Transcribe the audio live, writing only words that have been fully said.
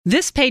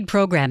This paid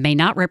program may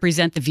not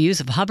represent the views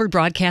of Hubbard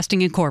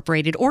Broadcasting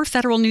Incorporated or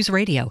Federal News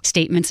Radio.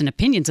 Statements and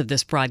opinions of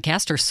this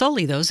broadcast are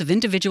solely those of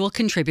individual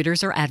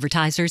contributors or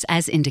advertisers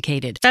as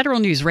indicated.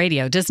 Federal News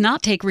Radio does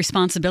not take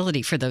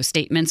responsibility for those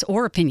statements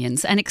or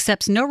opinions and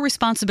accepts no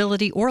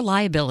responsibility or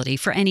liability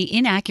for any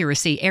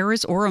inaccuracy,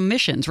 errors, or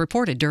omissions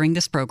reported during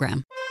this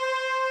program.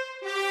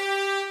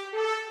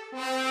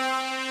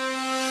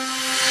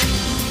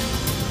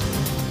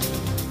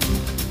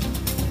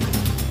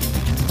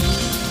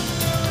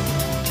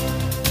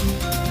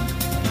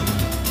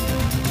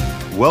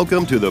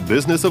 Welcome to the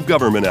Business of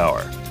Government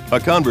Hour, a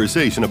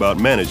conversation about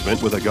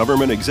management with a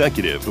government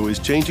executive who is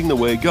changing the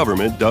way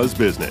government does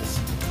business.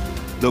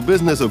 The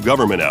Business of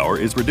Government Hour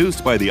is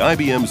produced by the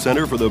IBM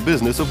Center for the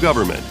Business of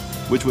Government,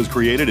 which was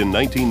created in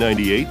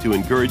 1998 to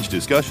encourage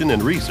discussion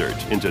and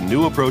research into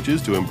new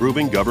approaches to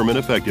improving government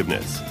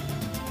effectiveness.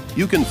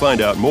 You can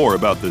find out more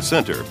about the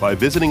center by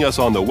visiting us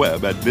on the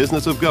web at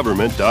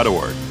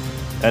businessofgovernment.org.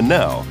 And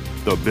now,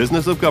 the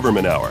Business of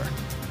Government Hour.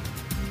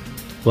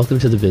 Welcome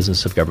to the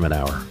Business of Government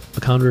Hour, a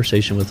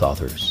conversation with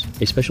authors,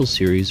 a special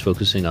series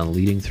focusing on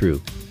leading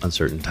through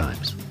uncertain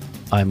times.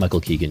 I'm Michael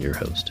Keegan, your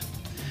host.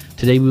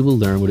 Today we will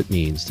learn what it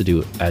means to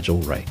do agile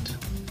right.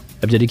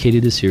 I've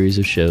dedicated a series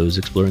of shows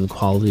exploring the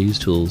qualities,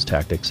 tools,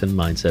 tactics, and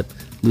mindset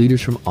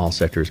leaders from all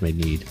sectors may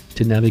need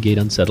to navigate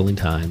unsettling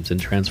times and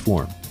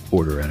transform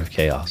order out of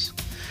chaos.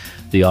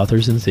 The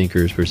authors and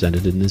thinkers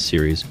presented in this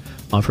series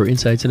offer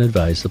insights and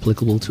advice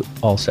applicable to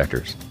all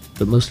sectors,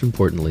 but most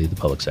importantly, the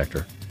public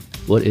sector.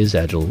 What is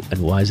Agile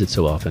and why is it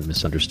so often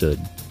misunderstood?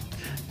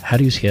 How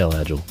do you scale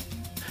Agile?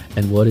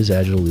 And what is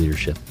Agile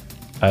leadership?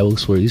 I will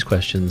explore these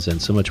questions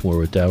and so much more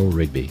with Darrell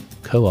Rigby,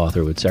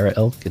 co-author with Sarah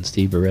Elk and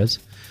Steve Perez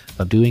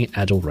of Doing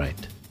Agile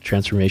Right,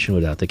 Transformation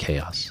Without the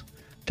Chaos.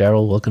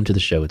 Darrell, welcome to the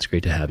show. It's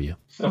great to have you.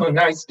 So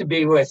nice to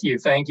be with you.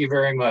 Thank you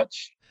very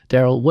much.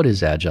 Darrell, what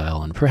is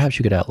Agile? And perhaps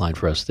you could outline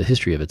for us the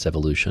history of its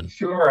evolution.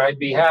 Sure, I'd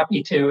be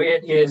happy to.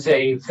 It is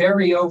a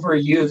very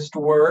overused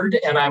word,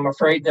 and I'm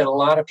afraid that a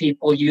lot of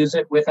people use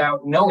it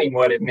without knowing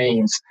what it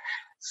means.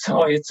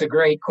 So it's a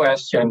great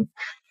question.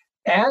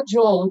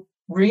 Agile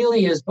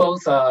really is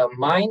both a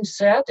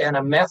mindset and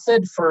a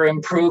method for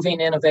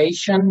improving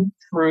innovation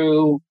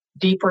through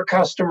deeper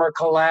customer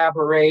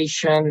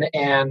collaboration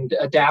and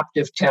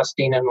adaptive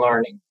testing and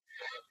learning.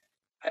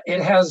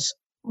 It has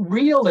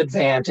real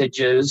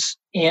advantages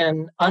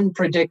in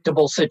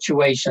unpredictable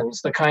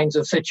situations, the kinds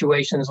of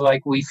situations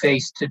like we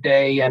face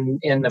today and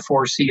in the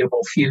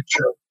foreseeable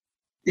future.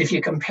 If you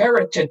compare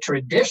it to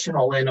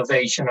traditional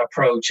innovation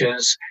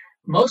approaches,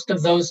 most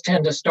of those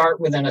tend to start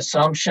with an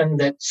assumption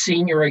that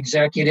senior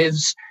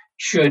executives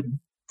should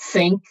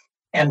think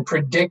and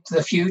predict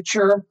the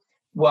future,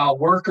 while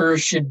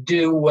workers should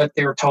do what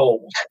they're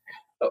told.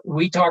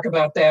 We talk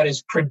about that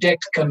as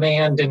predict,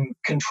 command, and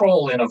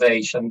control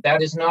innovation.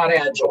 That is not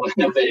agile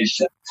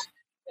innovation.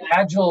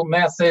 Agile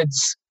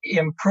methods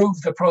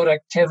improve the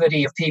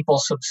productivity of people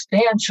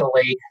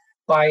substantially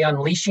by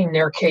unleashing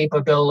their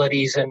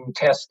capabilities and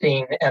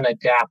testing and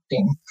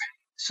adapting.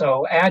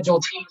 So agile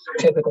teams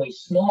are typically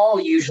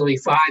small, usually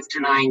 5 to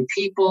 9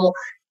 people.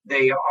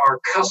 They are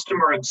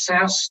customer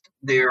obsessed.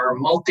 They're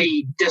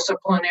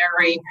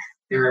multidisciplinary.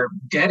 They're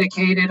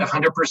dedicated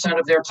 100%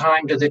 of their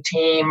time to the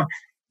team.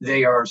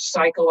 They are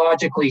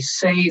psychologically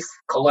safe,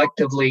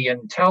 collectively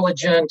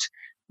intelligent.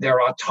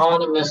 They're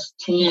autonomous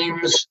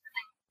teams,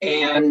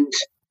 and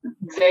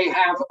they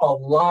have a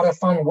lot of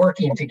fun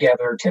working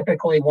together.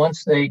 Typically,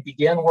 once they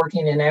begin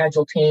working in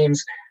agile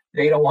teams,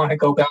 they don't want to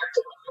go back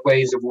to other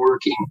ways of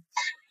working.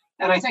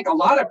 And I think a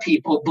lot of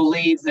people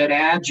believe that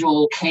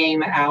agile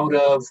came out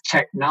of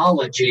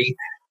technology,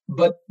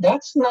 but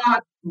that's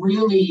not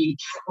really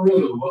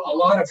true. A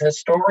lot of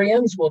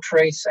historians will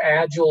trace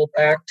agile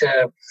back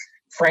to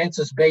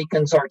Francis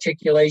Bacon's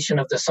articulation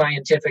of the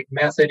scientific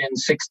method in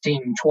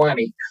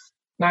 1620.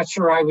 Not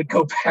sure I would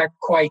go back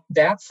quite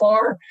that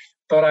far,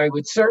 but I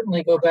would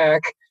certainly go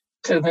back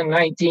to the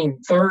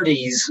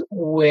 1930s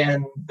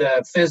when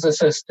the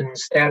physicist and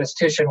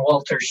statistician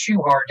Walter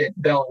Shewhart at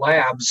Bell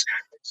Labs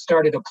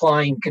started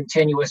applying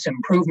continuous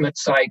improvement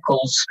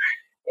cycles.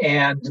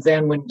 And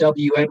then when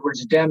W.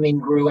 Edwards Deming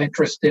grew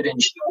interested in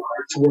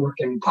Shewhart's work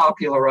and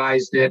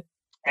popularized it,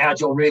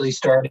 Agile really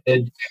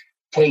started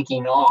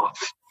taking off.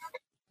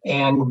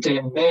 And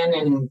then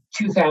in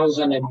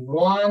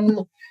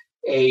 2001,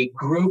 a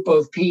group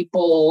of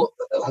people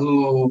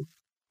who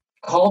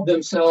called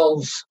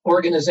themselves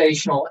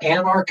organizational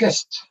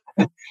anarchists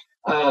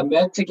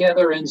met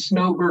together in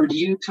Snowbird,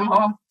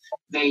 Utah.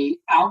 They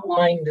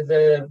outlined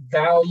the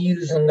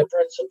values and the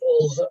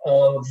principles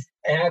of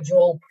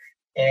Agile.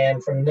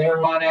 And from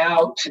there on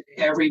out,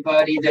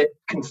 everybody that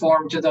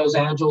conformed to those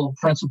Agile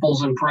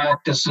principles and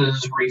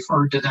practices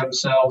referred to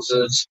themselves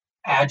as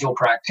Agile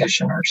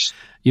practitioners.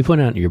 You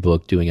point out in your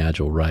book, Doing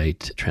Agile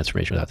Right,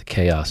 Transformation Without the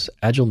Chaos,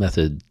 Agile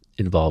method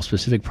involves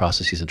specific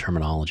processes and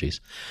terminologies.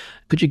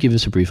 Could you give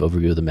us a brief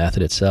overview of the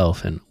method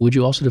itself? And would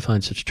you also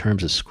define such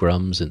terms as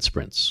scrums and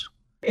sprints?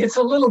 It's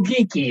a little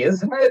geeky,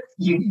 isn't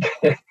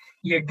it?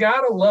 You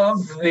gotta love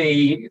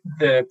the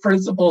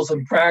principles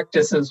and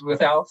practices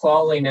without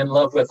falling in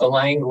love with the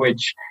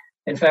language.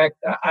 In fact,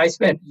 I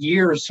spent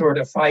years sort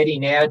of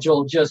fighting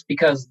Agile just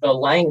because the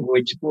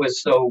language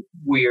was so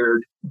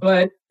weird.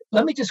 But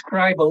let me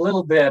describe a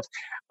little bit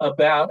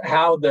about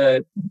how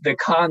the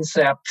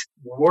concept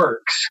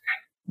works,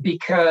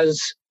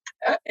 because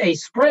a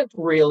sprint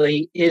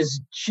really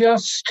is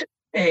just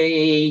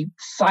a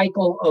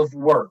cycle of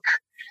work.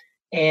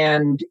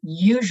 And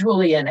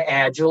usually in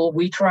Agile,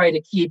 we try to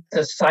keep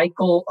the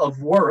cycle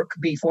of work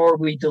before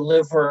we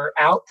deliver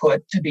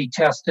output to be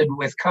tested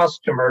with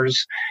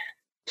customers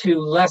to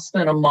less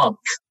than a month.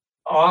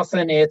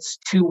 Often it's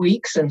 2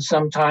 weeks and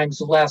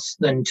sometimes less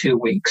than 2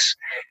 weeks.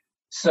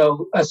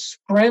 So a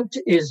sprint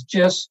is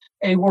just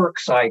a work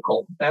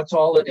cycle. That's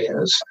all it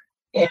is.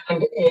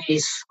 And a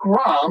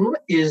scrum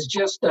is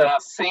just a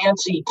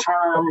fancy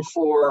term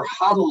for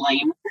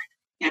huddling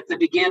at the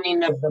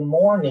beginning of the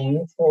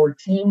morning for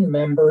team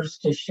members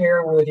to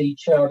share with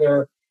each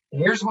other,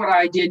 here's what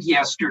I did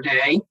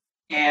yesterday,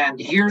 and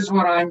here's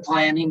what I'm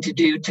planning to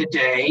do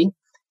today,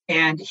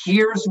 and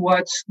here's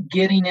what's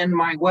getting in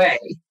my way.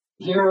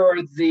 Here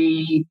are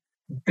the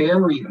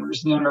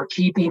barriers that are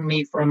keeping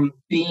me from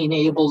being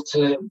able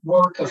to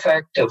work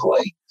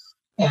effectively.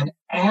 And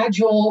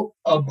Agile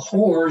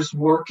abhors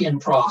work in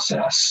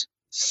process.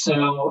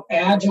 So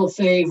Agile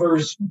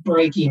favors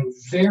breaking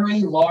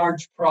very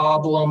large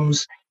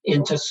problems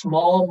into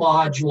small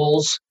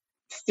modules,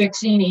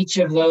 fixing each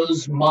of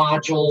those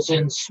modules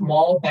in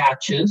small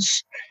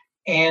batches,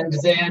 and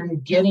then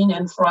getting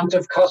in front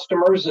of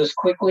customers as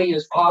quickly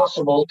as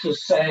possible to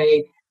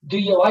say, do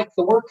you like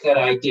the work that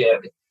I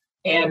did?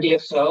 And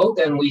if so,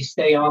 then we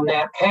stay on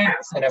that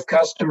path. And if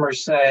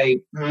customers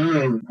say,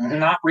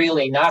 not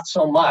really, not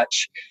so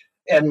much,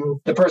 and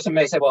the person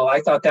may say, well,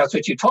 I thought that's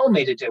what you told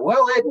me to do.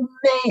 Well, it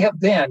may have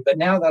been, but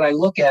now that I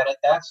look at it,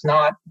 that's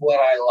not what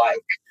I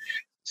like.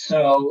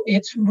 So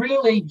it's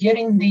really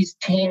getting these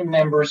team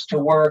members to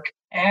work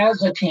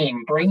as a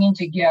team, bringing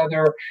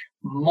together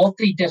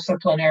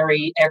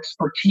multidisciplinary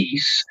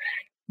expertise.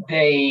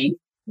 They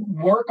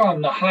work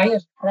on the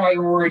highest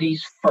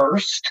priorities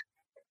first.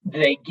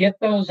 They get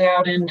those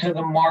out into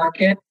the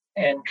market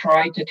and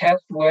try to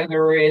test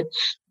whether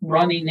it's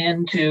running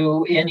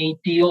into any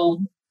deal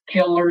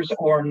killers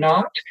or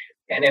not.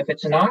 And if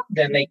it's not,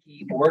 then they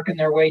keep working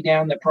their way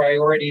down the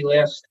priority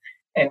list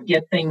and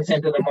get things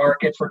into the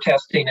market for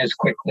testing as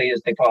quickly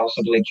as they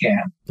possibly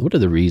can. What are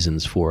the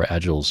reasons for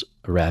Agile's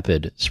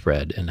rapid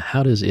spread, and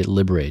how does it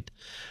liberate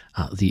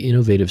the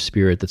innovative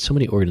spirit that so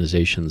many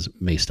organizations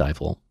may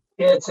stifle?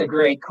 It's a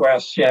great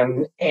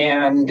question.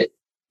 And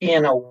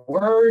in a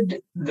word,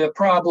 the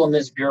problem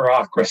is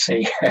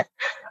bureaucracy.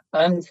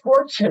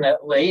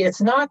 Unfortunately,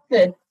 it's not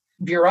that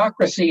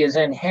bureaucracy is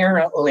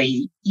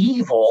inherently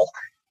evil.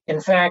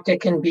 In fact,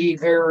 it can be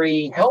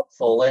very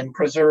helpful in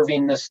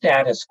preserving the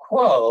status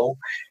quo.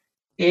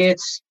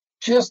 It's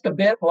just a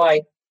bit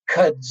like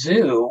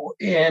kudzu,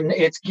 and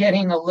it's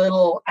getting a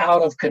little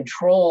out of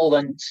control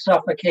and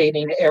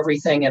suffocating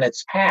everything in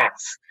its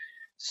path.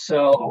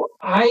 So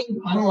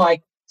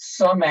unlike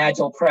some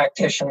Agile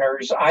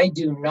practitioners, I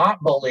do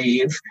not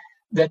believe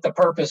that the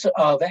purpose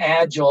of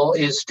Agile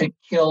is to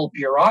kill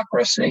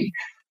bureaucracy.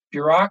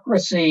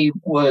 Bureaucracy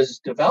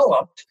was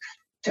developed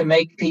to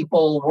make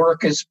people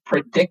work as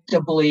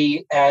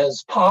predictably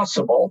as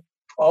possible,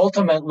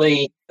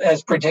 ultimately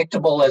as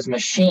predictable as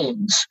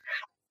machines.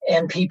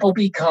 And people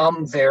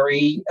become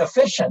very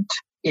efficient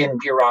in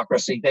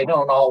bureaucracy. They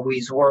don't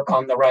always work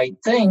on the right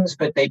things,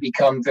 but they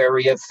become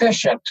very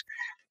efficient.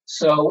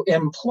 So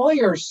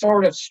employers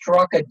sort of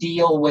struck a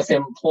deal with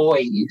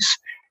employees.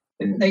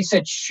 And they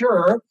said,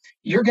 sure,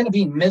 you're going to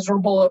be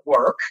miserable at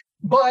work,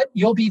 but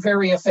you'll be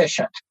very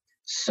efficient.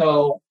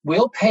 So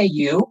we'll pay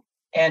you,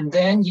 and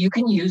then you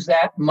can use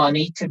that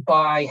money to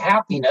buy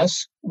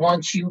happiness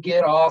once you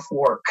get off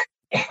work.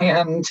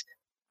 And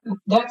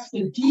that's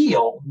the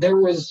deal. There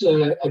was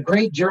a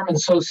great German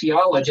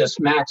sociologist,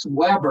 Max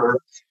Weber,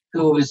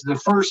 who was the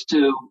first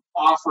to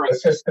offer a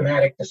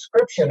systematic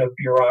description of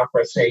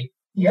bureaucracy.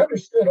 He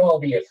understood all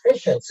the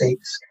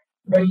efficiencies,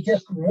 but he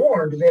just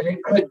warned that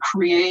it could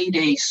create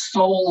a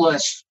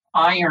soulless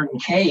iron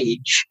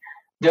cage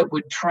that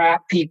would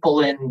trap people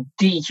in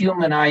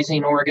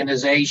dehumanizing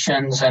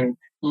organizations and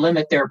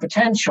limit their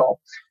potential.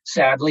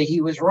 Sadly,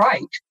 he was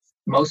right.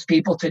 Most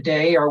people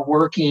today are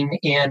working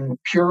in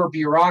pure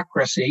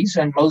bureaucracies,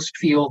 and most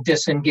feel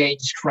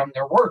disengaged from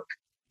their work.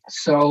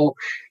 So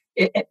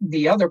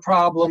the other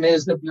problem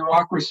is that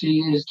bureaucracy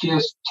is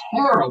just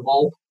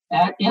terrible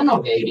at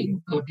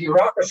innovating. The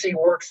bureaucracy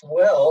works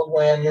well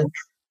when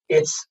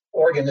its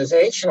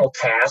organizational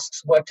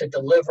tasks, what to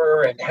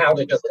deliver and how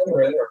to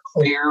deliver it, are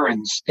clear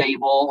and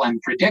stable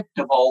and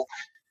predictable.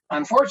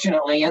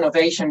 Unfortunately,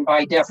 innovation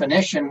by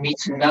definition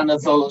meets none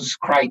of those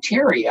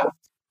criteria.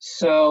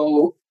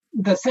 So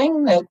the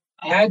thing that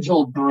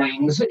Agile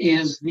brings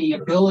is the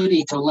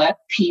ability to let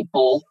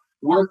people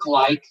work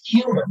like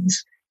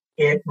humans.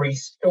 It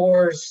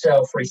restores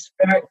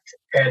self-respect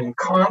and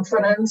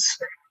confidence.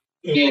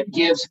 It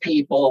gives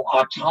people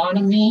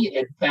autonomy.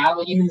 It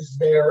values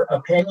their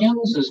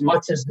opinions as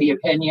much as the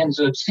opinions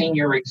of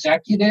senior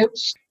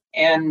executives.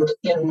 And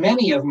in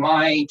many of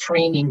my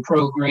training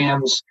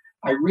programs,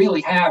 I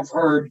really have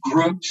heard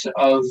groups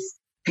of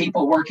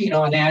people working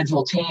on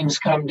agile teams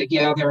come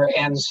together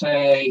and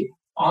say,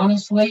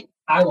 honestly,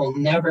 I will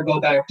never go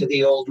back to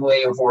the old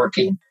way of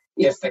working.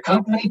 If the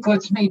company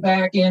puts me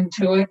back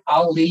into it,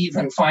 I'll leave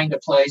and find a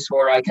place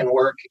where I can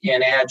work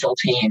in agile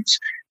teams.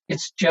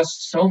 It's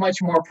just so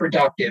much more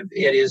productive.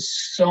 It is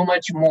so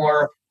much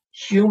more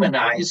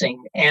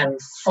humanizing and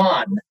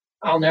fun.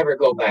 I'll never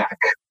go back.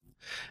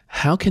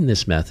 How can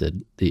this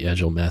method, the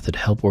Agile method,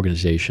 help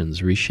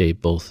organizations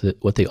reshape both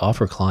what they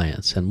offer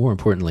clients and, more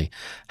importantly,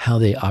 how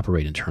they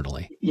operate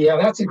internally? Yeah,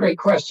 that's a great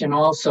question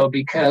also,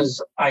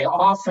 because I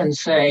often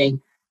say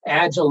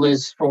Agile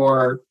is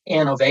for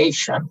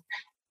innovation.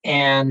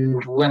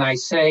 And when I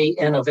say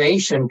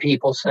innovation,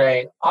 people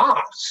say,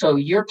 so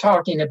you're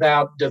talking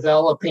about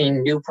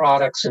developing new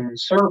products and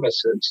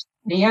services.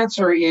 The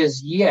answer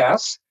is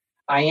yes.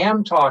 I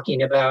am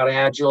talking about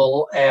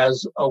Agile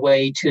as a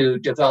way to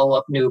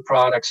develop new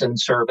products and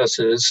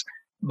services,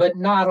 but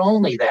not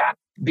only that,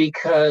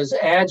 because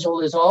Agile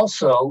is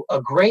also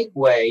a great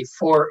way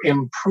for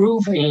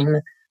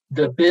improving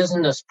the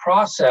business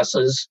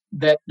processes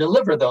that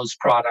deliver those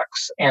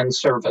products and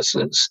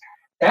services.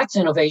 That's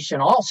innovation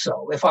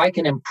also. If I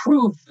can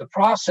improve the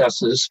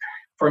processes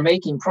for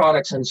making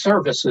products and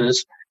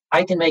services,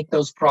 I can make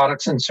those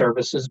products and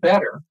services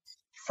better.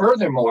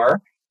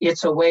 Furthermore,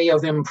 it's a way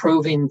of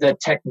improving the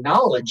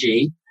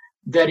technology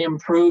that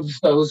improves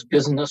those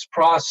business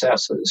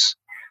processes.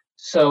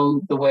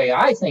 So the way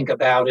I think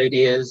about it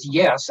is,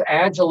 yes,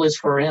 Agile is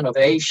for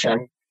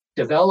innovation,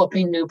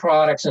 developing new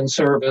products and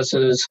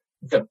services,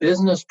 the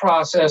business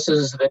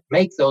processes that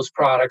make those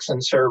products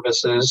and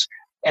services,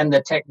 and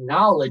the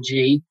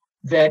technology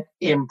that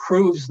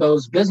improves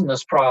those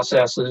business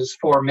processes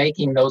for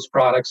making those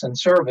products and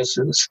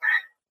services.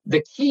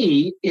 The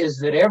key is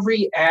that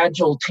every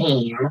Agile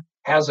team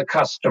has a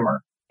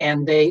customer,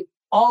 and they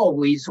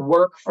always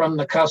work from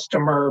the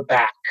customer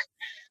back.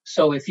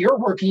 So if you're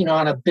working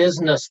on a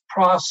business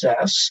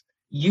process,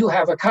 you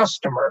have a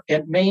customer.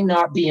 It may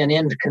not be an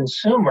end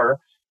consumer,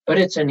 but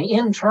it's an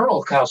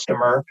internal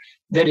customer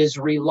that is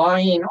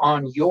relying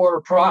on your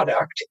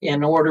product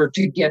in order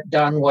to get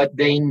done what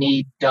they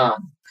need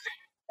done.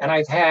 And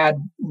I've had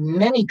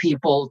many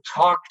people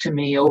talk to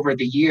me over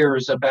the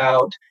years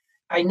about,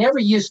 I never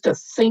used to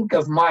think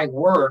of my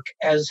work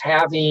as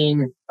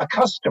having a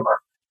customer.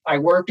 I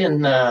worked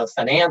in the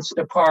finance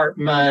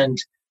department,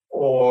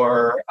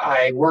 or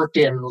I worked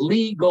in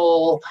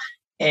legal,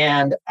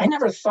 and I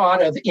never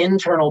thought of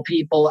internal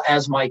people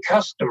as my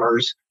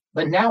customers,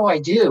 but now I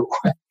do.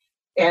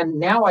 And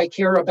now I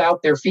care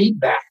about their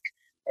feedback.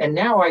 And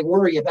now I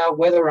worry about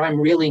whether I'm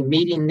really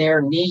meeting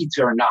their needs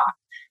or not.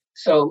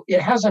 So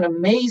it has an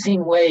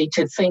amazing way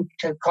to think,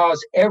 to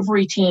cause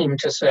every team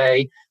to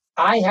say,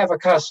 I have a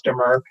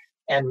customer,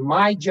 and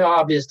my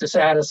job is to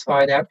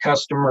satisfy that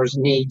customer's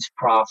needs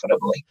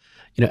profitably.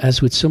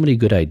 As with so many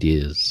good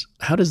ideas,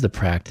 how does the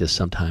practice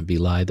sometimes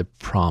belie the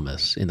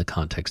promise in the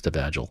context of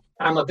Agile?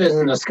 I'm a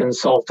business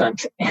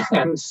consultant,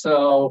 and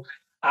so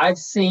I've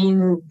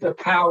seen the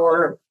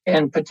power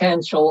and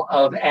potential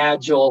of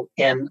Agile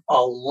in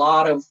a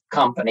lot of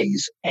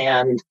companies,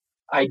 and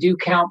I do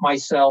count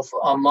myself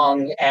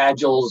among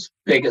Agile's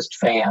biggest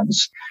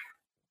fans.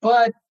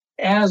 But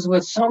as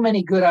with so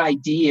many good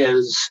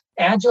ideas,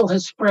 Agile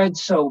has spread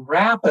so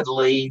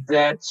rapidly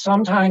that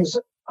sometimes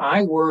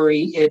I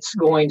worry it's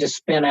going to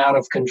spin out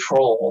of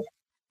control.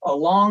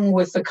 Along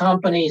with the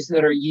companies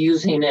that are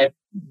using it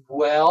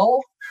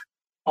well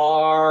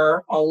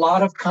are a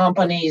lot of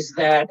companies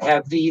that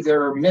have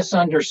either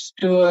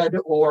misunderstood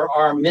or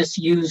are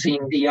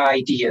misusing the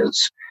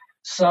ideas.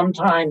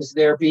 Sometimes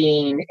they're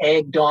being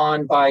egged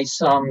on by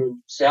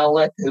some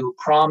zealot who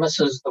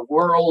promises the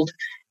world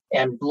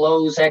and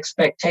blows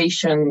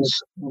expectations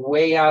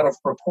way out of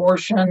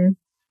proportion.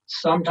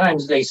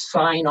 Sometimes they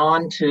sign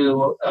on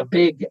to a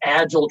big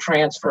Agile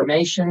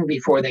transformation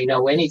before they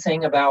know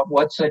anything about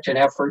what such an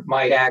effort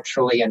might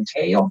actually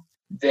entail.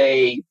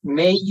 They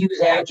may use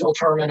Agile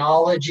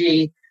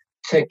terminology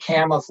to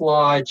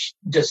camouflage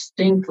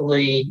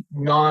distinctly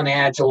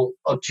non-Agile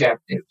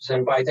objectives.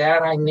 And by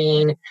that I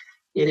mean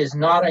it is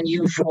not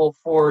unusual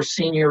for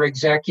senior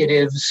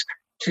executives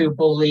to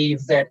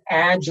believe that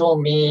Agile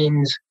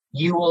means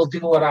you will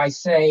do what I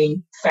say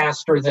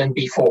faster than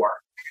before.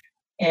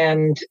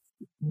 And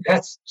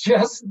that's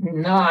just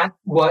not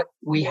what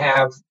we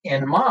have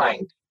in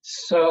mind.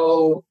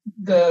 So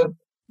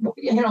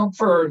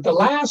for the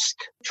last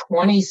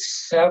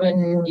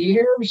 27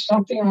 years,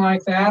 something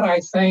like that, I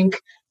think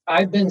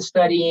I've been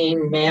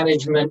studying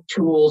management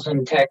tools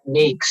and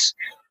techniques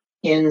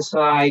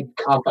inside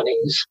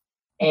companies.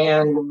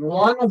 And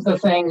one of the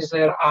things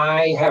that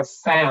I have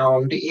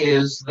found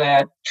is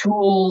that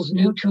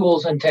new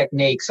tools and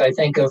techniques, I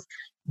think of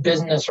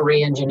business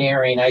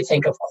reengineering, I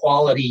think of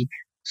quality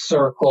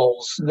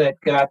circles that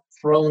got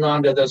thrown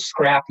onto the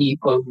scrap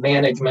heap of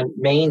management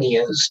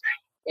manias.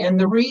 And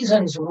the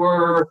reasons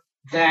were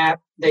that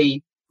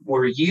they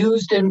were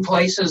used in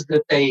places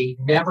that they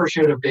never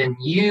should have been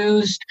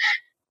used.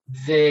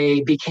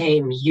 They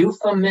became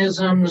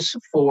euphemisms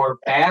for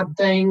bad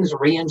things.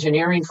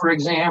 Reengineering, for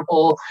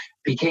example,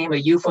 became a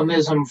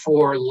euphemism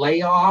for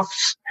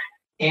layoffs.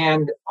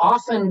 And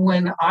often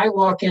when I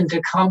walk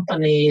into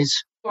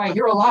companies, I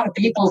hear a lot of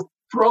people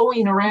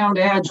throwing around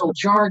agile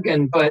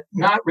jargon, but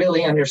not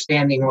really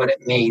understanding what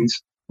it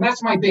means. And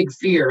that's my big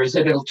fear, is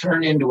that it'll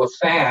turn into a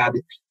fad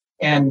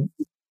and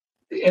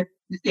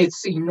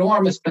its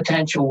enormous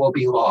potential will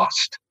be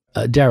lost.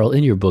 Darrell,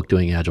 in your book,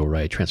 Doing Agile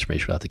Right,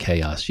 Transformation Without the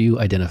Chaos, you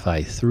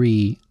identify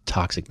 3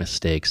 toxic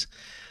mistakes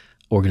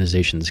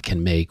organizations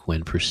can make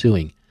when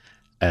pursuing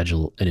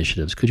agile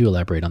initiatives. Could you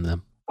elaborate on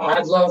them?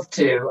 I'd love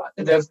to.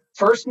 The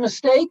first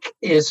mistake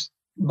is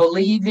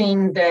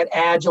believing that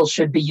agile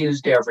should be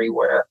used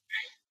everywhere.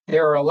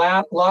 There are a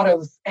lot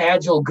of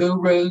agile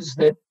gurus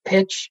that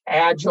pitch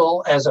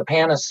agile as a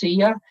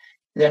panacea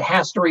that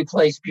has to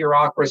replace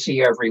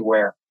bureaucracy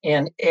everywhere.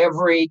 In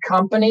every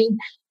company,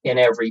 in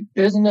every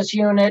business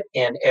unit,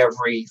 in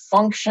every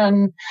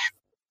function.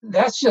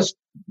 That's just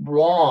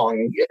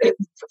wrong.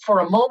 For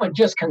a moment,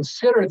 just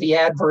consider the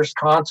adverse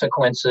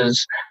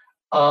consequences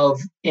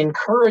of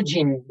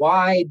encouraging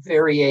wide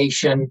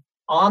variation,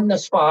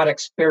 on-the-spot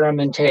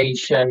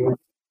experimentation,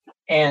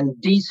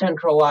 and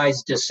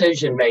decentralized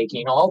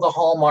decision-making, all the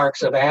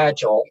hallmarks of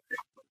Agile,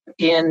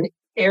 in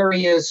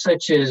areas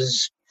such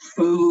as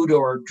food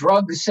or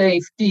drug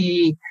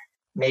safety,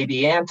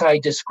 maybe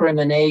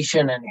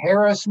anti-discrimination and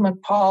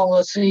harassment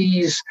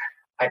policies,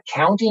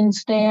 accounting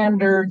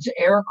standards,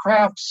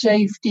 aircraft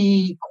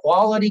safety,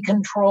 quality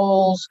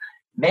controls,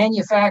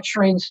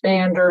 manufacturing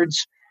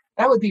standards.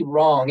 That would be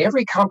wrong.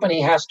 Every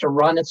company has to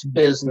run its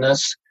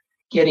business,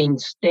 getting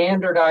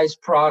standardized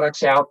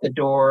products out the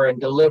door and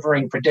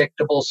delivering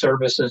predictable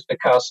services to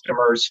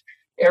customers.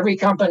 Every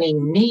company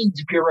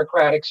needs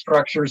bureaucratic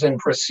structures and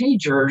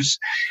procedures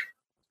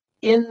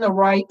in the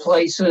right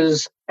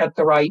places at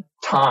the right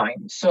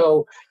time.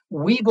 So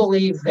we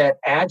believe that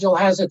Agile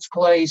has its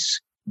place,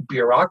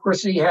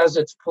 bureaucracy has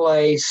its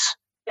place.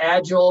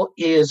 Agile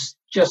is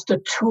just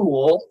a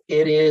tool.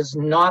 It is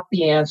not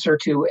the answer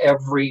to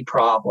every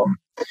problem.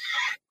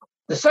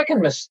 The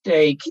second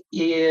mistake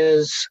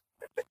is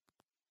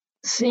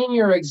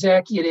senior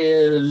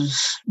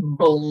executives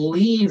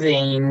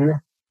believing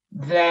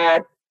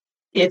that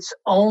it's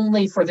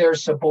only for their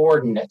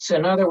subordinates.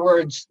 In other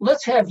words,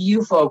 let's have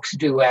you folks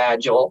do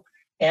Agile,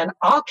 and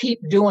I'll keep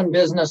doing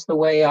business the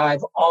way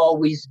I've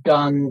always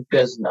done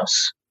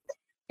business.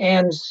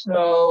 And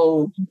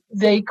so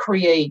they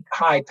create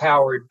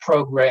high-powered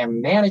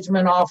program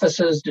management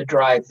offices to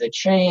drive the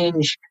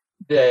change.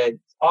 The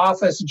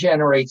office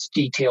generates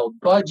detailed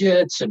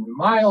budgets and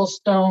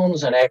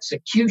milestones and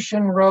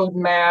execution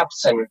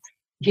roadmaps and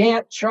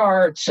Gantt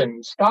charts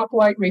and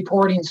stoplight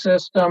reporting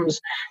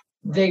systems.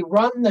 They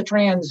run the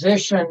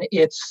transition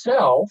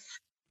itself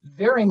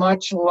very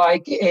much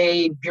like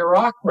a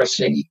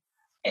bureaucracy.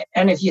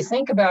 And if you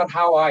think about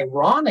how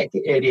ironic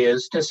it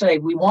is to say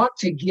we want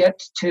to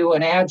get to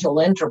an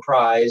agile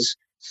enterprise,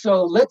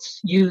 so let's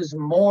use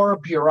more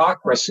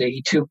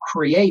bureaucracy to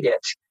create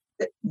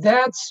it,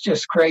 that's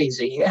just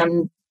crazy.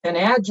 And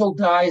agile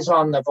dies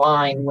on the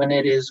vine when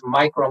it is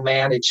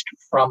micromanaged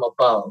from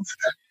above.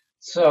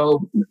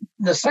 So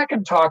the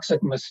second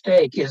toxic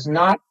mistake is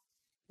not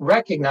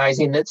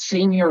recognizing that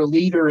senior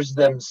leaders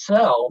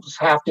themselves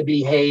have to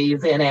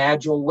behave in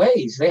agile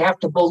ways. They have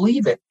to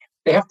believe it.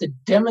 They have to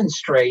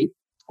demonstrate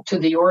to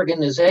the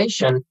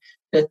organization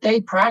that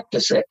they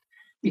practice it,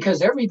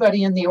 because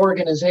everybody in the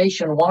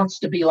organization wants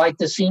to be like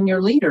the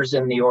senior leaders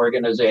in the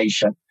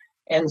organization.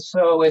 And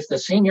so if the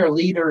senior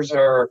leaders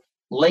are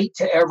late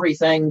to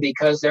everything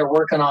because they're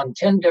working on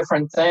 10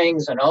 different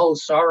things and, oh,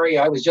 sorry,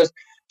 I was just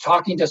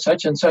talking to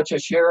such and such a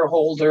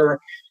shareholder,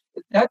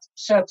 that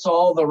sets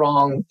all the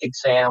wrong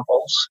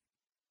examples.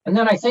 And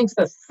then I think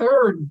the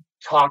third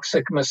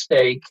toxic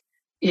mistake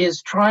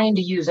is trying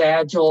to use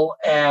Agile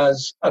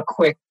as a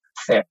quick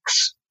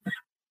fix,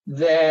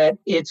 that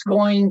it's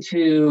going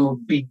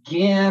to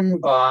begin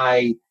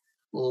by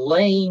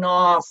laying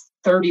off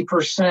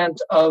 30%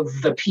 of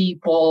the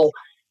people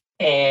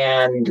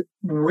and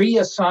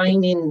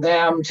reassigning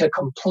them to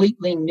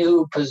completely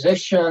new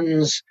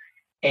positions,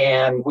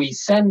 and we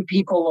send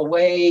people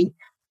away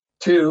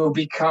to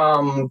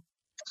become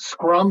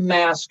Scrum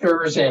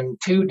Masters in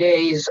 2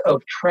 days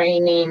of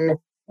training.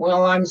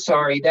 Well, I'm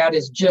sorry, that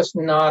is just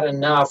not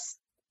enough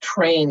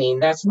training.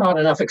 That's not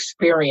enough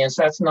experience.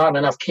 That's not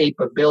enough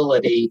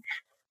capability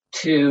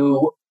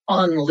to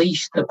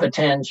unleash the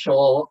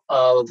potential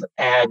of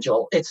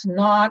Agile. It's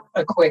not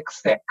a quick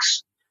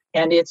fix.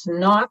 And it's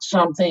not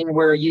something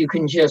where you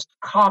can just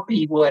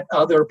copy what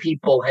other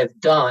people have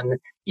done.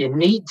 You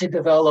need to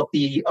develop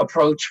the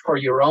approach for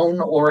your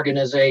own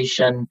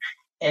organization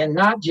and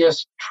not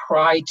just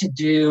try to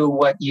do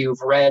what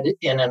you've read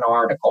in an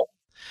article.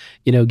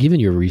 You know, given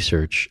your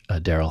research,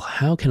 Darrell,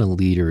 how can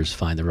leaders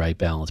find the right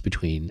balance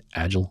between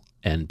Agile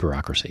and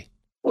bureaucracy?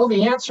 Well,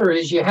 the answer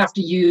is you have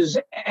to use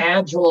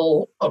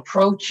agile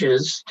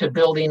approaches to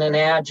building an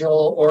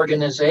agile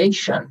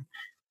organization,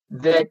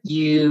 that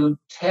you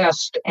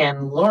test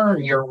and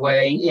learn your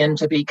way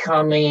into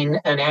becoming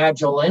an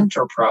agile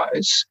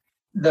enterprise.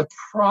 The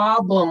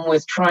problem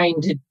with trying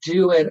to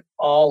do it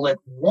all at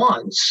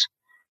once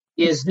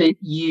is that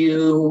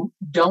you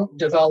don't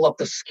develop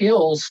the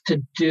skills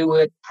to do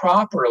it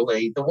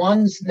properly. The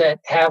ones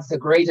that have the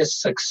greatest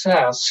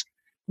success,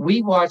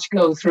 we watch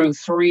go through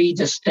three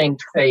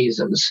distinct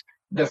phases.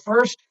 The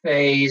first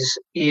phase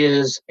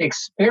is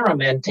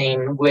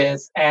experimenting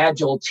with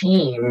agile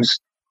teams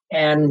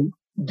and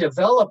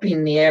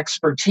developing the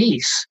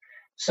expertise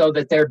so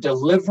that they're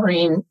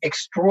delivering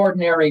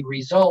extraordinary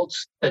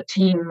results. The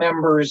team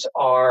members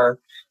are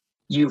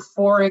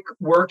euphoric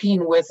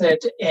working with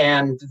it,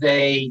 and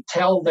they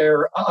tell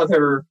their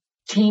other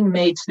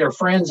teammates, their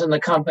friends in the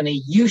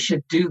company, you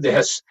should do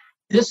this.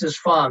 This is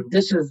fun.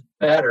 This is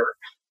better.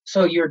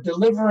 So you're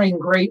delivering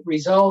great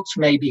results,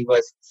 maybe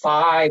with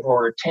 5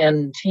 or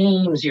 10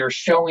 teams. You're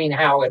showing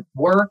how it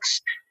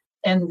works.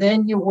 And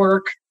then you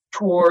work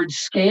towards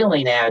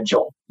scaling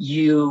Agile.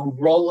 You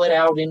roll it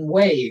out in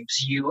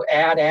waves. You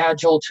add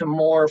Agile to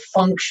more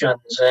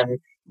functions and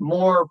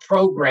more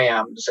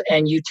programs,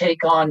 and you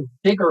take on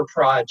bigger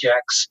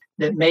projects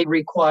that may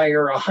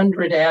require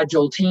 100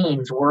 Agile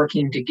teams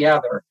working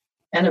together.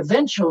 And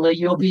eventually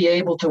you'll be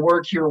able to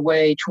work your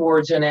way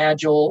towards an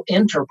Agile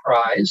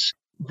enterprise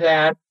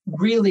that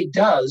really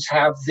does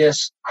have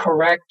this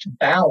correct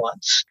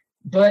balance.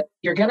 But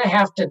you're going to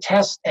have to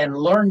test and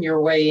learn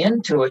your way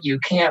into it. You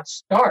can't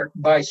start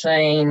by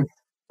saying,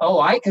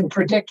 oh, I can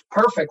predict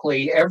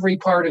perfectly every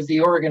part of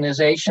the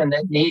organization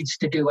that needs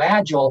to do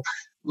Agile.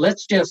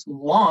 Let's just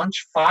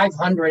launch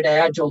 500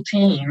 Agile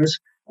teams,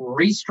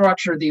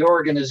 restructure the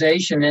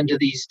organization into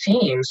these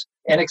teams,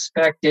 and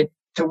expect it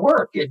to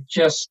work. It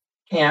just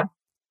can't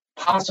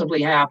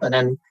possibly happen.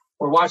 And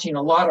we're watching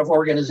a lot of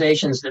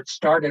organizations that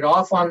started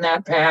off on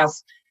that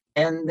path,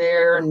 and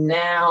they're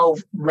now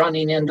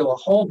running into a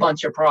whole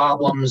bunch of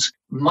problems.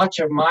 Much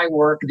of my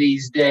work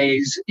these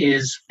days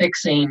is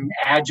fixing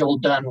Agile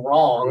done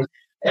wrong,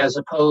 as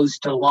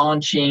opposed to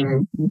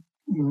launching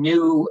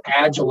new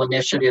Agile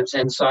initiatives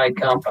inside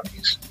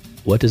companies.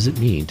 What does it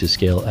mean to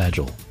scale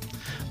Agile?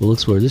 We'll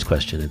explore this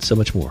question and so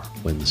much more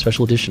when the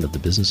special edition of the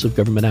Business of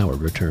Government Hour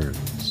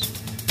returns.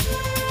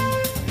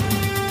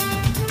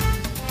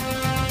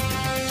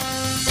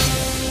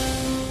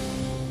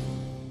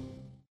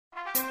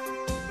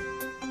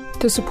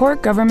 To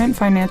support government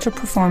financial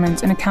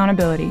performance and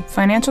accountability,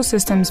 financial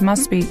systems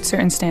must meet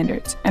certain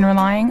standards, and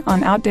relying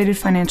on outdated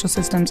financial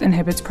systems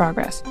inhibits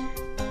progress.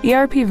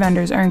 ERP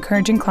vendors are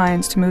encouraging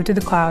clients to move to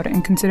the cloud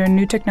and consider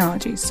new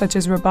technologies such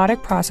as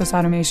robotic process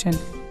automation,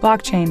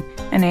 blockchain,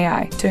 and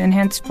AI to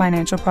enhance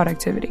financial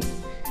productivity.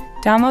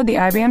 Download the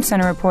IBM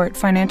Center Report,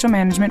 Financial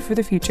Management for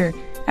the Future,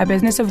 at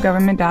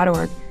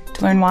businessofgovernment.org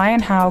to learn why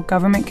and how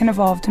government can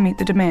evolve to meet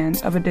the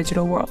demands of a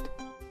digital world.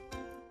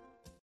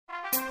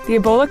 The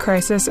Ebola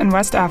crisis in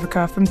West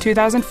Africa from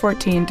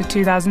 2014 to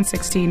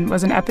 2016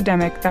 was an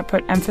epidemic that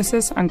put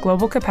emphasis on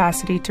global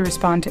capacity to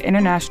respond to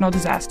international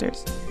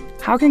disasters.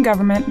 How can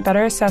government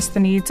better assess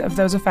the needs of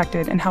those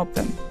affected and help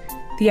them?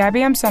 The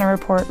IBM Center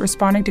Report,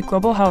 Responding to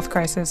Global Health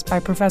Crisis by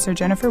Professor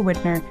Jennifer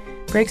Widner,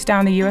 breaks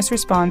down the U.S.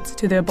 response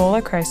to the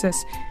Ebola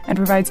crisis and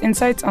provides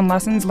insights on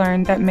lessons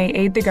learned that may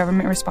aid the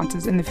government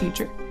responses in the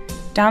future.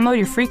 Download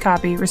your free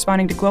copy,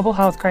 Responding to Global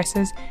Health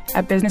Crisis,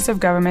 at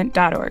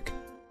businessofgovernment.org.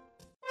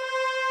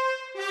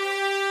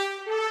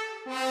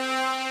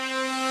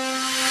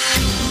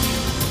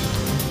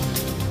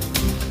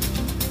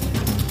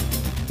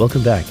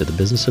 Welcome back to the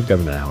Business of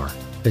Government Hour,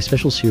 a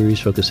special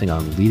series focusing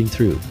on leading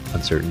through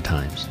uncertain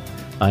times.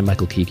 I'm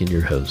Michael Keegan,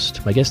 your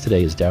host. My guest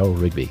today is Darrell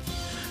Rigby,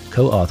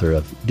 co-author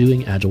of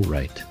Doing Agile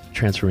Right,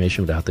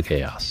 Transformation Without the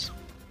Chaos.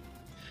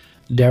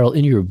 Darrell,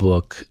 in your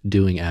book,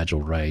 Doing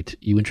Agile Right,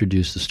 you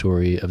introduce the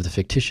story of the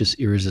fictitious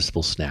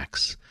Irresistible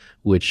Snacks,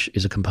 which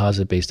is a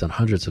composite based on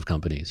hundreds of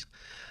companies.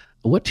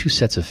 What two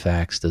sets of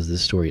facts does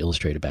this story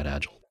illustrate about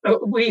Agile?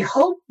 We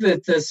hope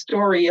that the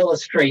story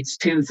illustrates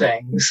two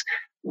things.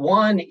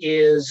 One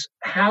is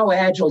how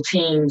Agile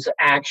teams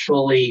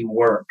actually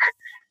work,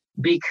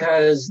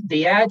 because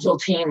the Agile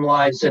team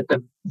lies at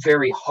the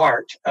very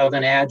heart of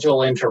an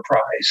Agile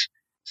enterprise.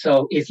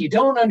 So if you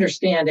don't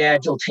understand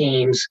Agile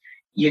teams,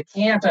 you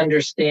can't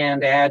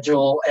understand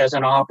Agile as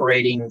an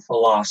operating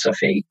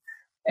philosophy.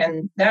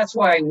 And that's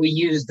why we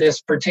use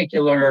this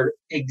particular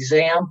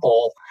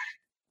example,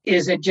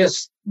 is it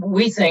just,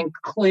 we think,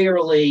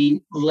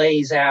 clearly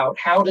lays out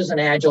how does an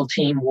Agile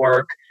team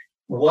work.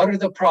 What are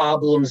the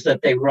problems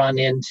that they run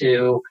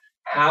into?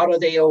 How do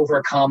they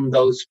overcome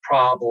those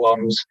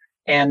problems?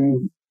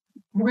 And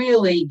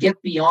really get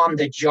beyond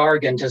the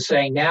jargon to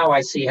say, now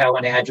I see how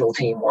an Agile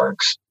team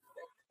works.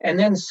 And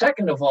then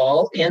second of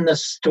all, in the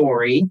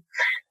story,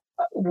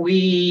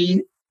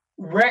 we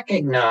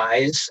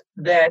recognize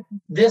that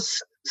this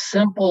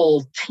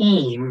simple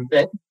team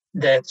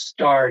that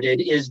started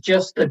is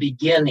just the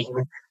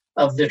beginning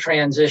of the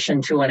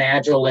transition to an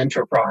Agile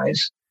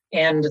enterprise.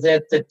 and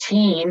that the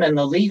team and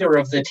the leader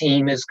of the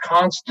team is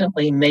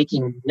constantly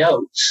making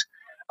notes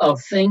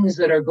of things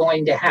that are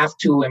going to have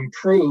to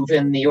improve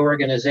in the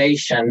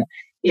organization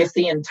if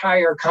the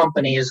entire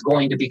company is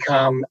going to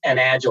become an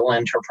agile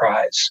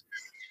enterprise.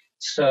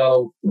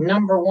 So,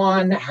 number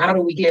one, how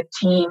do we get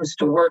teams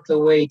to work the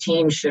way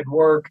teams should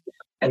work?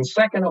 And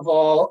second of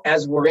all,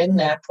 as we're in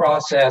that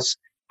process,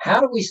 how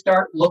do we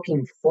start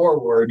looking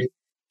forward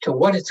to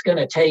what it's going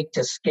to take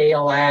to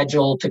scale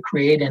agile, to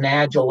create an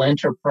agile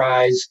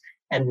enterprise,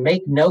 and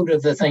make note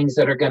of the things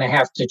that are going to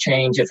have to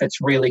change if it's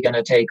really going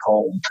to take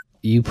hold?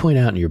 You point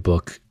out in your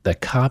book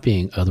that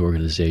copying other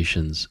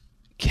organizations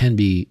can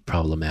be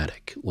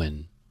problematic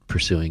when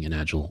pursuing an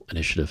agile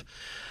initiative.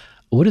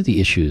 What are the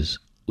issues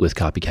with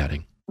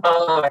copycatting?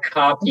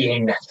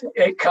 Copying.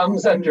 It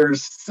comes under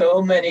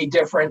so many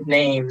different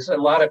names. A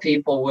lot of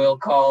people will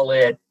call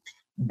it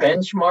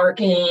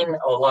benchmarking.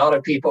 A lot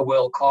of people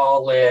will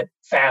call it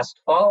fast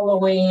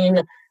following,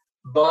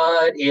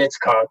 but it's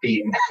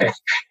copying.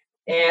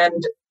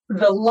 And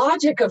the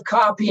logic of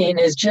copying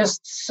is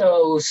just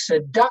so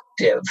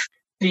seductive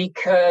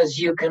because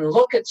you can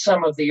look at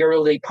some of the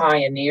early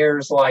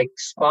pioneers like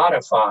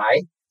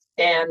Spotify,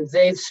 and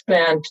they've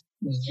spent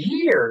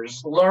years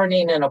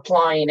learning and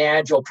applying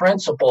agile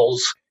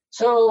principles.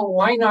 So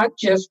why not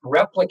just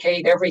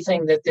replicate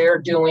everything that they're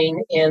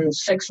doing in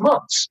 6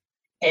 months?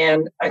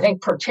 And I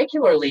think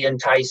particularly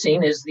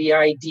enticing is the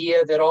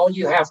idea that all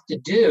you have to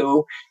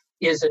do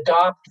is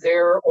adopt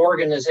their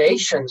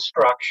organization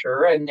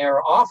structure and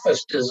their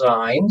office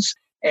designs,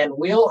 and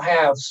we'll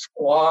have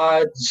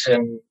squads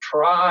and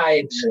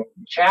tribes and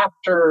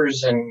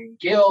chapters and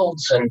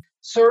guilds. And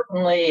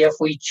certainly if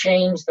we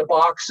change the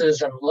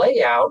boxes and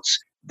layouts,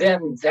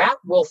 then that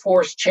will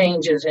force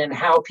changes in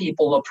how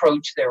people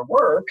approach their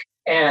work.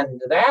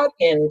 And that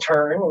in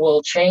turn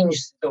will change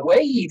the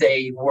way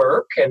they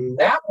work, and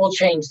that will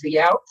change the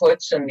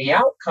outputs and the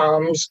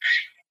outcomes.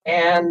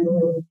 And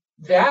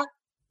that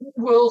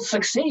will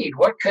succeed.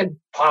 What could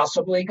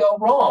possibly go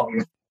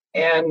wrong?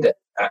 And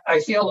I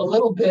feel a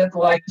little bit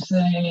like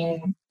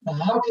saying,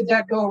 how could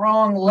that go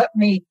wrong? Let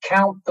me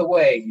count the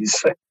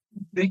ways.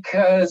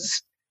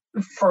 Because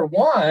for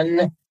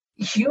one,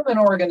 human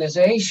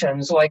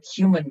organizations, like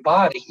human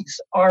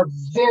bodies, are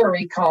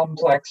very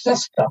complex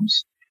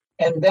systems.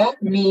 And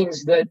that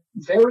means that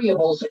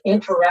variables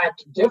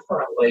interact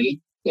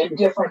differently in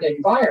different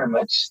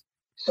environments.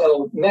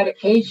 So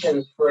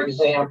medications, for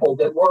example,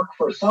 that work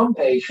for some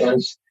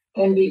patients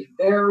can be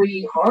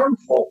very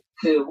harmful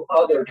to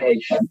other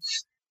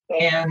patients.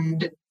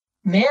 And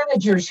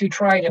managers who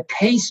try to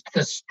paste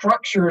the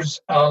structures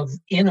of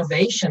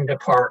innovation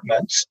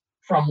departments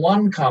from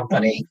one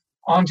company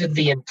onto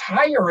the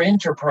entire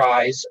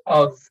enterprise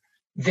of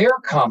their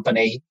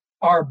company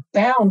are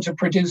bound to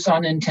produce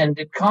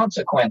unintended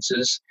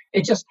consequences.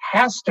 It just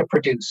has to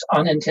produce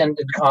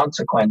unintended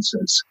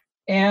consequences.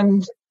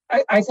 And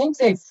I think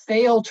they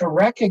fail to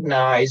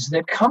recognize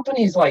that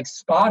companies like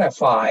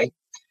Spotify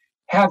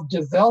have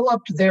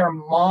developed their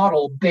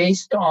model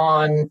based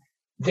on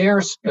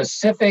their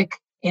specific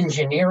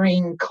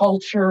engineering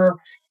culture.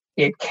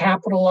 It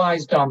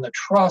capitalized on the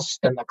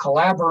trust and the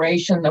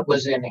collaboration that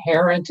was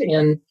inherent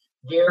in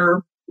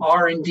their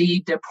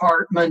R&D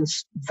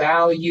department's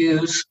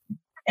values.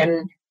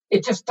 And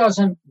it just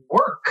doesn't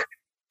work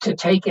to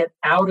take it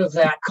out of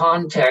that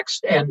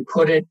context and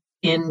put it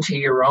into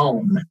your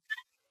own.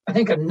 I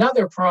think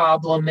another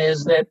problem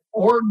is that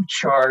org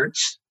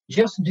charts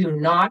just do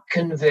not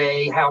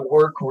convey how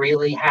work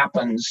really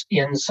happens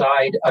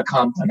inside a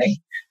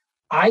company.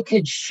 I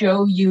could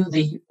show you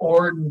the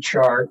org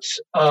charts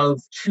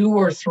of 2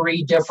 or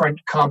 3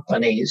 different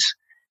companies,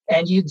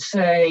 and you'd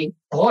say,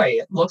 boy,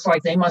 it looks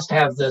like they must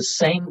have the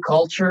same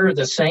culture,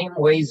 the same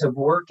ways of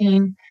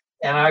working.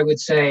 And I would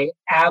say,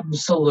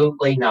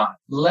 absolutely not.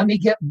 Let me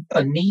get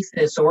beneath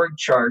this org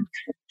chart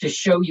to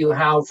show you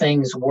how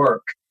things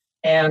work.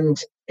 And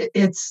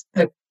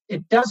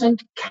it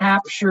doesn't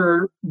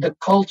capture the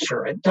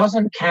culture. It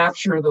doesn't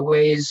capture the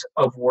ways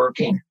of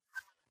working.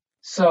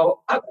 So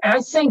I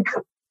think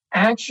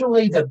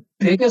actually the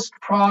biggest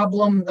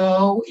problem,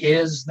 though,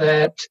 is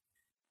that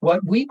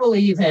what we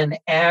believe in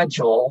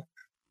Agile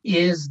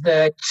is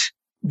that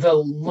the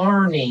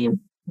learning,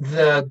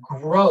 the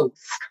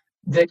growth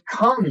that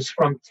comes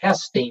from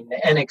testing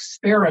and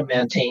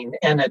experimenting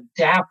and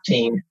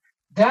adapting,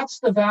 that's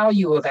the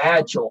value of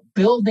Agile,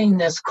 building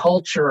this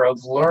culture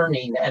of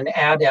learning and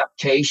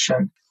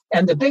adaptation.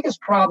 And the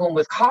biggest problem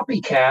with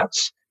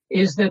copycats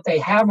is that they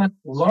haven't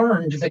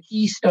learned the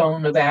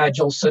keystone of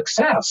Agile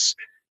success,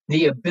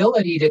 the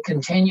ability to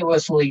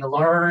continuously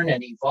learn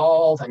and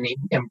evolve and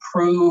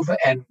improve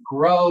and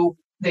grow.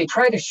 They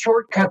try to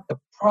shortcut the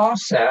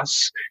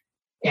process,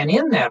 and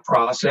in that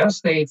process,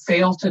 they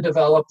fail to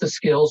develop the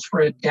skills for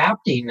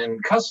adapting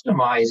and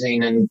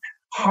customizing and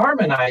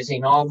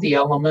harmonizing all the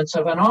elements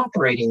of an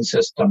operating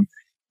system.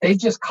 They've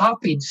just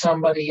copied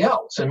somebody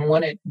else, and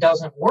when it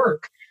doesn't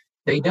work,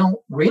 they don't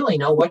really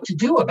know what to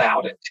do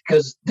about it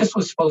because this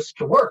was supposed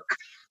to work.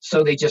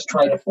 So they just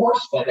try to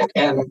force fit it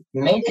and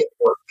make it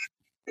work.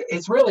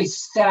 it's really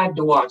sad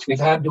to watch. We've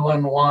had to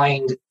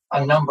unwind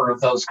a number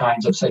of those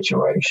kinds of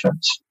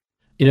situations.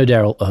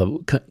 Darrell,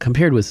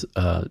 compared with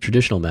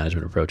traditional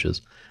management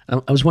approaches,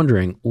 I was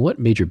wondering, what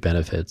major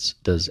benefits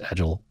does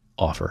Agile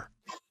offer?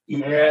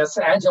 Yes,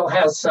 Agile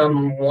has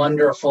some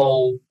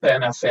wonderful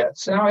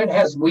benefits. Now, it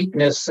has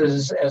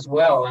weaknesses as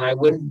well, and I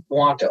wouldn't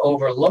want to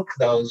overlook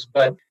those.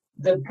 But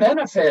the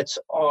benefits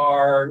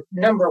are,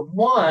 number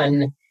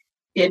one,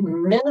 it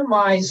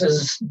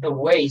minimizes the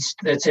waste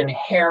that's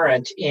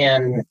inherent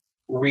in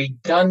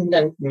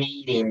redundant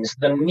meetings,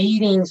 the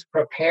meetings,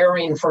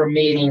 preparing for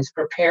meetings.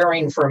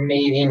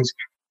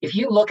 If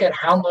you look at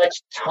how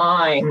much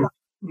time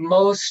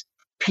most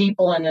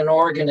people in an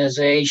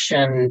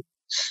organization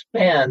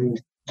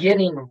spend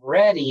getting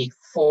ready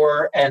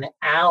for an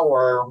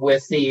hour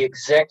with the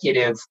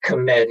executive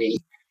committee,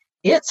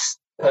 it's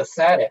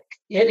pathetic.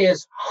 It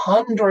is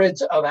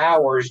hundreds of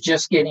hours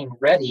just getting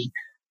ready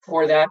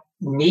for that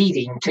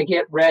meeting to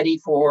get ready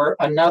for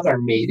another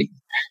meeting.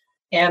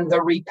 And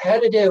the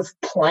repetitive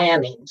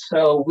planning.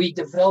 So we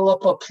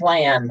develop a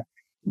plan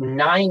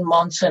 9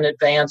 months in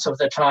advance of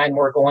the time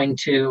we're going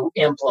to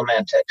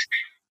implement it.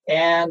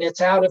 And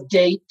it's out of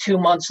date 2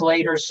 months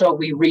later, so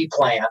we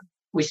replan.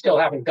 We still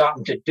haven't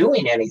gotten to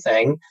doing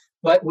anything,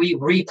 but we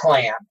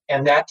replan,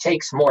 and that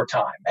takes more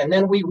time. And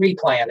then we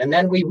replan, and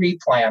then we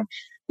replan.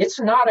 It's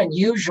not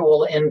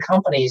unusual in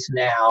companies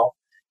now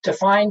to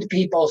find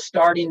people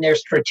starting their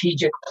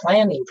strategic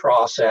planning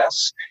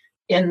process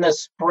in the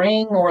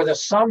spring or the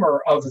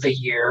summer of the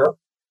year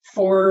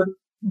for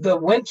the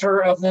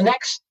winter of the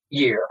next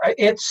year.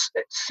 It's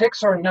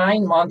 6 or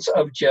 9 months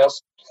of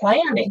just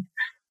planning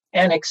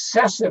and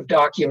excessive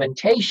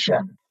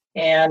documentation.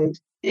 And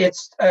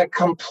it's a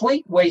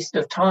complete waste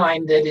of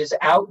time that is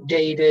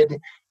outdated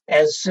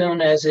as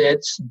soon as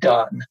it's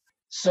done.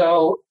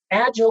 So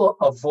Agile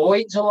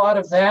avoids a lot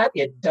of that.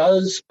 It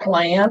does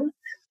plan,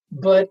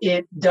 but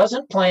it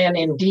doesn't plan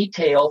in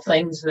detail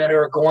things that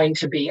are going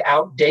to be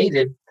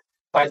outdated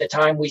by the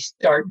time we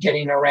start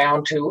getting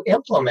around to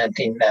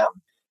implementing them.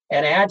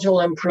 And Agile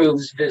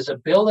improves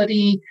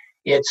visibility.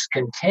 It's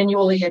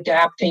continually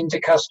adapting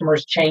to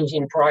customers'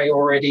 changing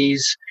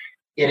priorities.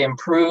 It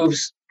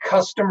improves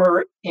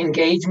customer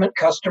engagement,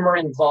 customer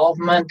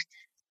involvement.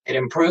 It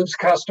improves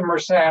customer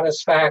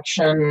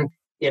satisfaction.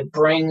 It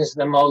brings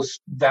the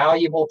most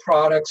valuable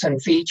products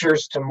and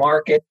features to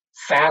market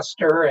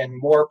faster and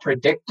more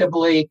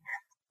predictably.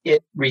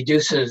 It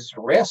reduces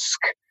risk.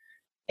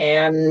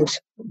 And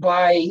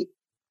by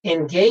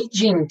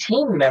engaging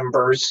team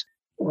members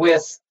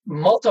with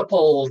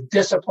multiple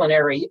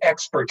disciplinary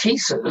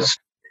expertises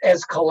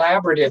as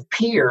collaborative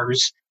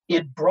peers,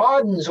 it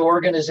broadens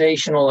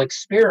organizational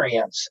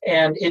experience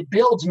and it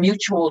builds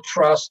mutual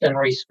trust and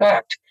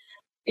respect.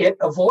 It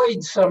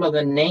avoids some of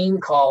the name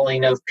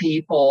calling of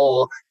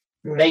people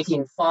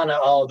making fun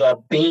of the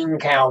bean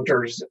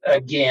counters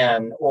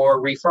again,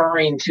 or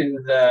referring to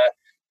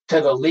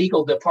the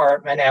legal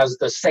department as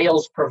the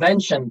sales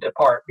prevention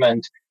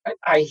department.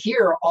 I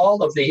hear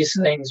all of these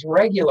things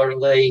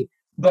regularly,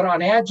 but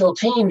on Agile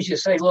teams, you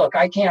say, look,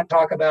 I can't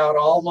talk about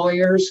all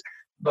lawyers,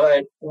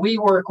 but we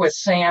work with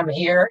Sam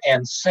here,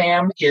 and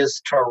Sam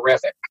is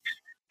terrific.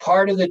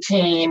 Part of the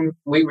team,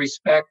 we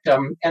respect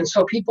them. And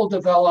so people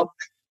develop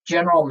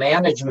general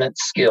management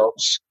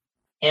skills.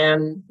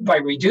 And by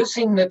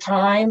reducing the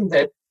time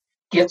that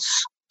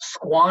gets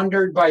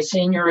squandered by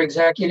senior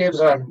executives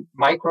on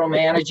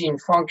micromanaging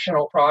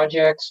functional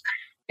projects,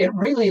 it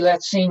really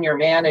lets senior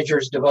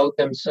managers devote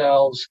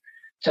themselves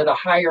to the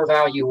higher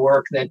value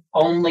work that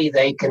only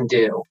they can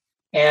do,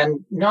 and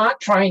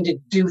not trying to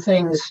do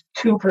things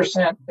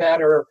 2%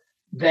 better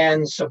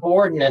than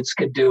subordinates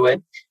could do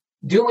it,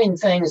 doing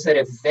things that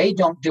if they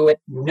don't do it,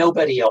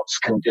 nobody else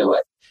can do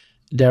it.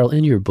 Darrell,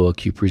 in your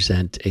book, you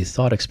present a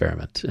thought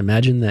experiment.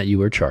 Imagine that you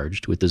were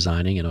charged with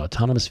designing an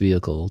autonomous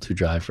vehicle to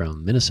drive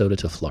from Minnesota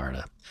to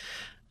Florida.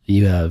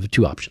 You have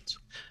two options.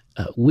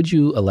 Would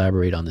you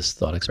elaborate on this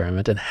thought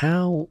experiment, and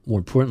how, more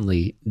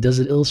importantly, does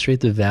it illustrate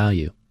the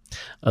value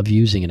of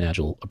using an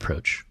Agile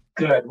approach?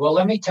 Good. Well,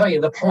 let me tell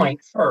you the point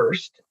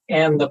first.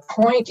 And the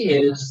point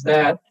is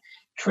that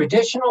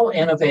traditional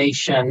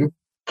innovation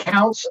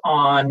counts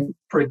on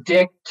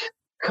predict,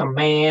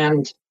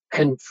 command,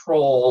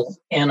 control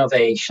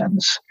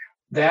innovations.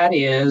 That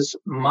is,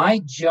 my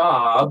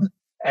job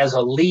as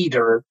a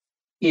leader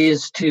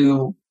is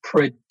to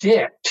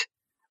predict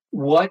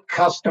what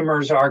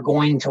customers are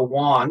going to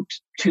want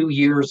 2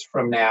 years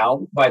from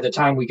now by the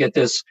time we get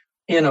this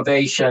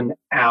innovation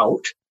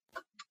out.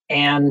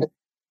 And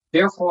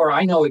therefore,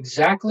 I know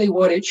exactly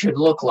what it should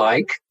look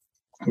like.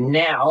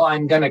 Now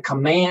I'm going to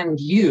command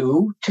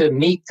you to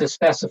meet the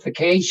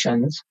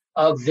specifications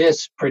of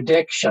this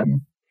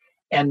prediction.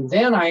 And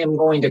then I am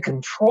going to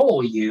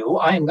control you.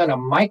 I am going to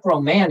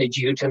micromanage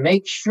you to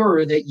make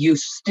sure that you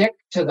stick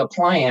to the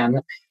plan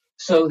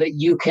so that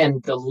you can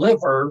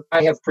deliver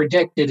I have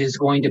predicted is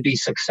going to be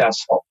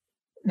successful.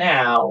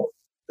 Now,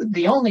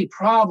 the only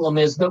problem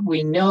is that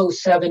we know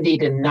 70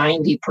 to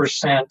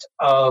 90%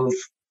 of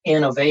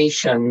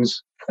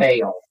innovations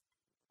fail.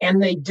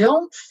 And they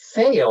don't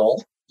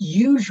fail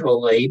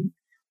usually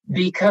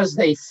because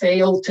they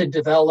failed to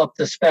develop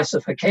the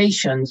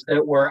specifications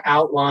that were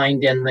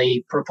outlined in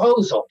the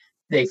proposal.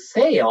 They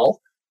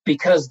fail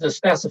because the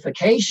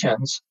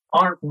specifications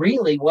aren't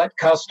really what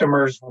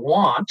customers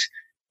want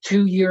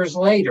 2 years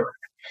later,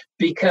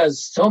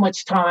 because so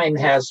much time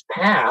has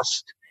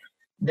passed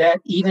that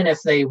even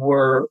if they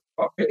were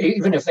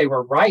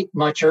right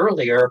much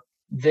earlier,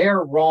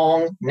 they're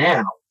wrong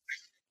now.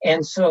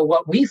 And so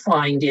what we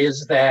find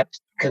is that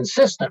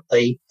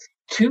consistently,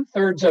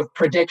 2/3 of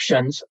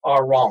predictions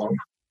are wrong.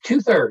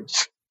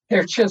 2/3,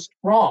 they're just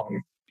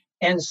wrong.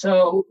 And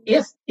so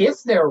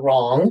if they're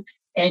wrong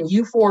and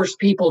you force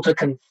people to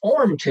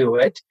conform to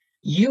it,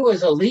 you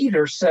as a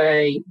leader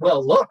say,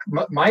 well, look,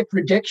 my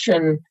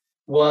prediction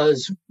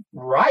was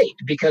right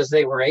because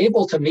they were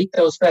able to meet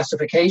those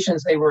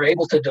specifications. They were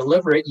able to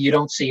deliver it. You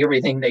don't see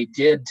everything they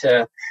did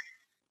to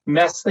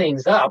mess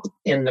things up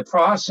in the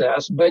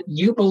process, but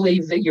you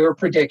believe that your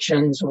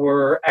predictions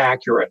were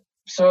accurate.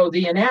 So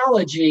the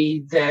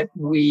analogy that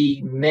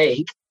we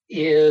make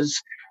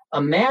is,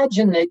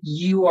 imagine that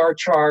you are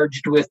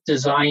charged with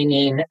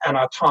designing an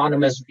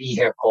autonomous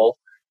vehicle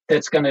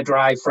that's going to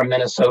drive from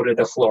Minnesota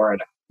to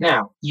Florida.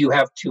 Now, you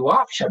have two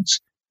options.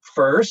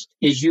 First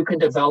is you can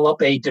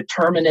develop a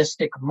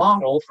deterministic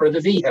model for the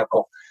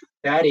vehicle.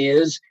 That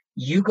is,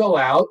 you go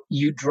out,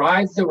 you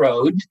drive the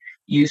road,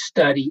 you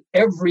study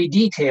every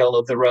detail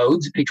of the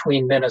roads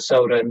between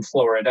Minnesota and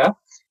Florida.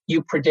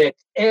 You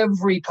predict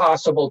every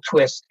possible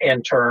twist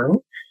and turn,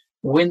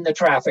 when the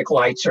traffic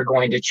lights are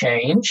going to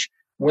change,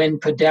 when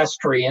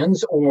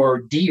pedestrians or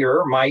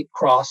deer might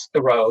cross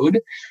the road.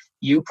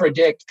 You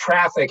predict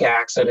traffic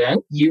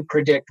accident, you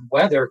predict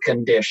weather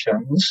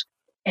conditions,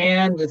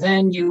 and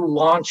then you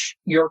launch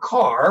your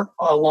car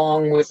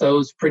along with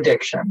those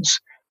predictions.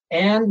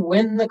 And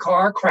when the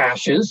car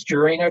crashes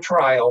during a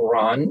trial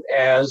run,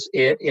 as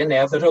it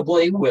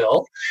inevitably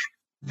will,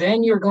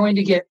 then you're going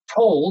to get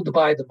told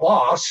by the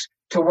boss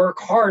to work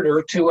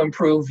harder to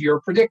improve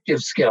your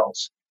predictive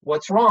skills.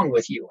 What's wrong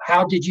with you?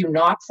 How did you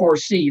not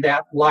foresee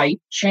that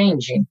light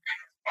changing?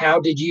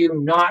 How did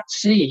you not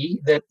see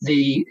that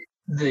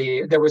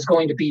there was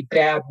going to be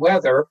bad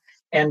weather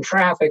and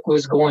traffic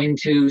was going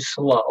to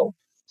slow?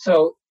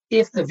 So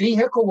if the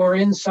vehicle were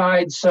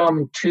inside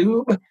some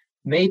tube,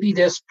 maybe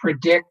this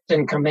predict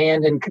and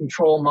command and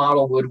control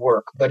model would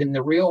work. But in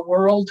the real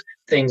world,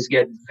 things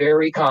get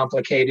very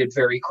complicated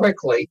very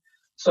quickly.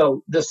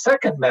 So the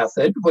second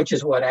method, which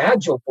is what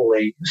Agile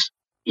believes,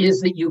 is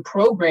that you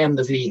program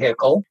the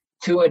vehicle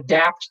to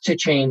adapt to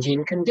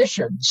changing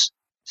conditions.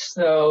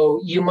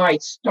 So you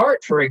might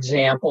start, for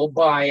example,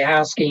 by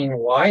asking,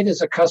 why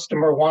does a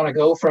customer want to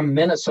go from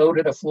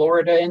Minnesota to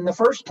Florida in the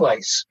first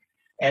place?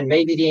 And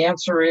maybe the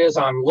answer is,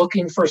 I'm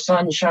looking for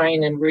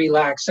sunshine and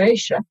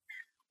relaxation.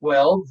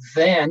 Well,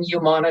 then you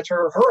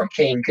monitor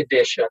hurricane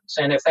conditions.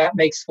 And if that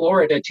makes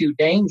Florida too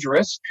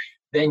dangerous,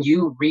 then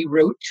you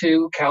reroute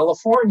to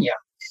California.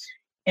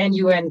 And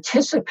you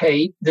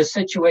anticipate the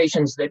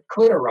situations that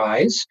could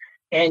arise,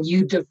 and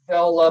you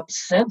develop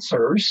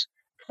sensors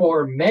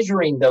for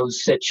measuring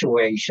those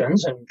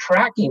situations and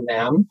tracking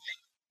them,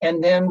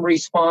 and then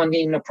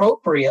responding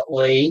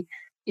appropriately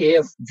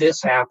if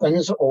this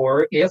happens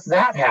or if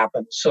that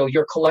happens. So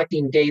you're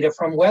collecting data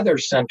from weather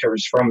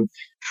centers, from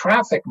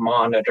traffic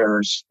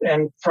monitors,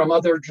 and from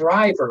other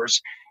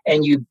drivers,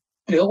 and you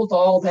build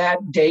all that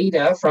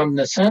data from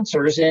the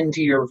sensors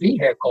into your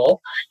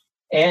vehicle,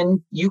 and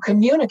you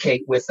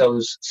communicate with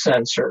those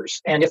sensors.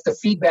 And if the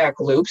feedback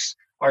loops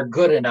are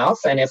good enough,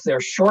 and if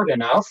they're short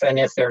enough, and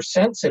if they're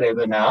sensitive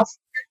enough,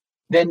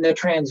 then the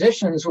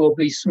transitions will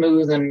be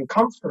smooth and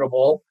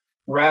comfortable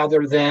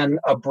rather than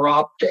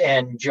abrupt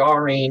and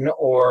jarring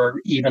or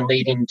even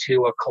leading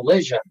to a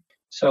collision.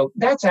 So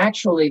that's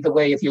actually the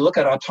way, if you look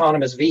at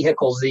autonomous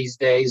vehicles these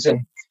days,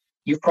 and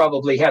you've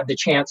probably had the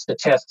chance to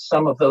test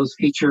some of those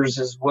features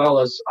as well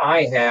as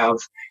I have,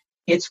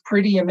 it's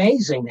pretty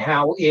amazing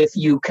how if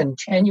you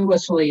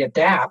continuously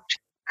adapt,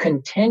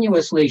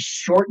 continuously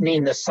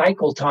shortening the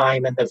cycle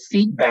time and the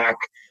feedback,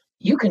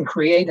 you can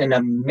create an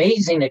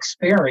amazing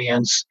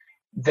experience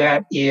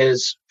that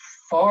is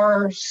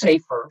far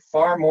safer,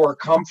 far more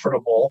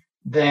comfortable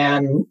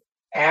than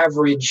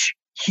average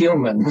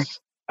humans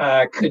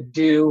could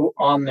do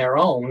on their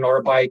own,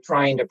 or by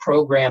trying to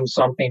program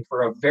something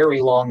for a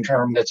very long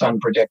term that's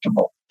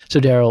unpredictable. So,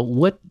 Darrell,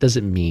 what does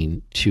it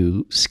mean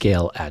to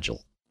scale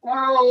Agile?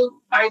 Well,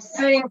 I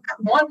think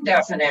one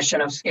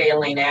definition of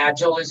scaling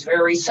Agile is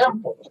very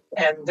simple,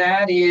 and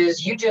that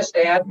is you just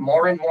add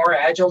more and more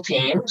Agile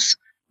teams.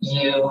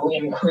 You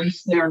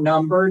increase their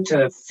number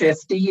to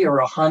 50 or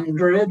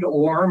 100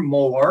 or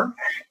more.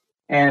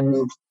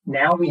 And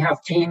now we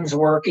have teams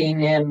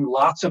working in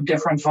lots of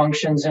different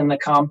functions in the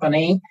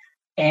company.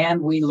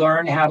 And we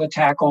learn how to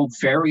tackle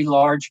very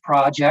large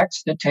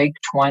projects that take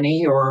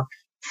 20 or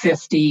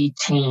 50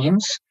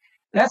 teams.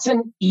 That's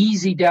an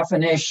easy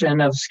definition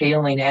of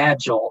scaling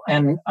Agile.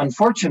 And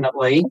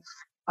unfortunately,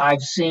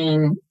 I've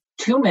seen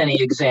too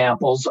many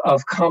examples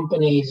of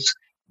companies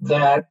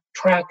that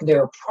track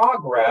their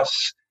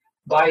progress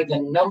by the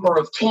number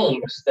of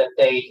teams that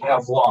they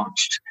have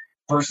launched.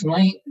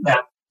 Personally,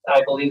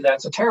 I believe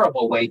that's a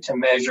terrible way to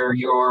measure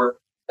your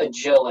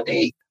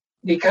agility,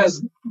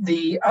 because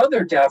the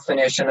other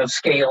definition of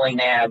scaling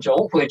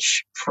agile,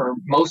 which for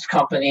most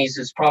companies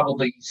is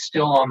probably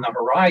still on the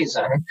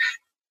horizon,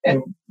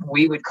 and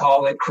we would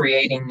call it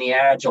creating the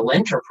agile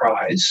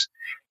enterprise,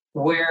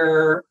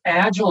 where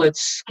agile at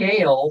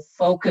scale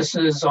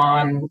focuses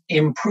on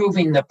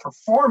improving the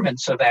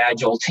performance of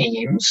agile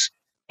teams,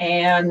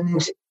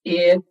 and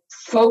it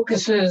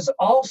focuses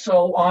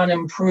also on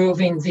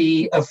improving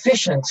the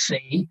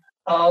efficiency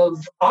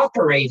of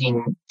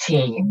operating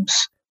teams.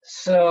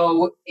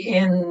 So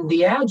in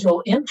the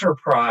agile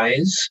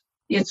enterprise,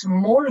 it's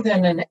more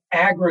than an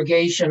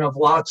aggregation of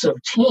lots of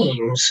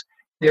teams.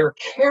 They're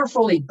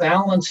carefully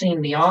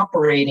balancing the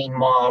operating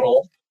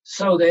model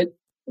so that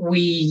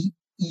we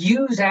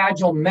use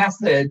agile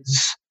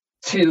methods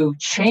to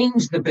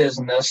change the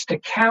business, to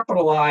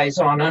capitalize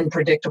on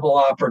unpredictable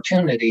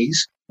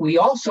opportunities. We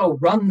also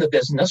run the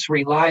business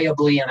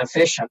reliably and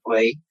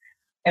efficiently.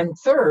 And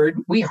third,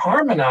 we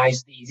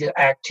harmonize these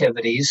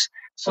activities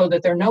so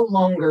that they're no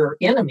longer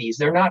enemies.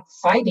 They're not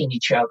fighting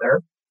each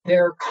other.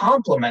 They're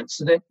complements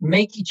that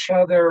make each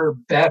other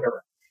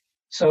better.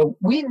 So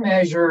we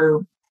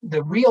measure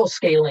the real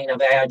scaling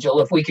of agile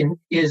if we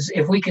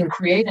can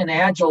create an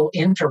agile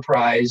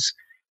enterprise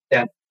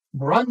that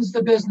runs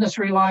the business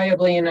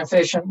reliably and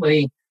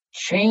efficiently,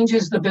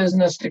 changes the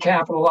business to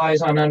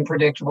capitalize on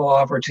unpredictable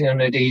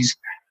opportunities,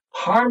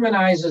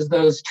 harmonizes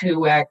those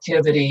two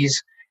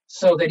activities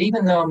so that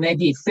even though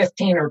maybe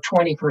 15 or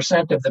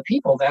 20% of the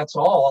people, that's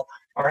all,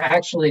 are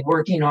actually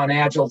working on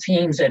agile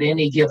teams at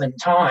any given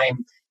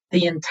time,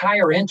 the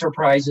entire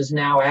enterprise is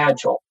now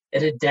agile.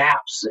 It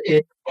adapts.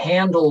 It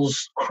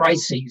handles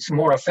crises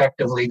more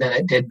effectively than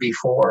it did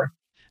before.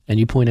 And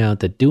you point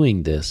out that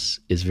doing this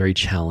is very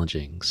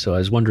challenging. So I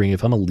was wondering,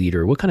 if I'm a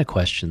leader, what kind of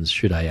questions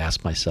should I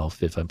ask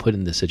myself if I'm put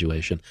in this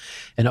situation?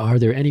 And are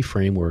there any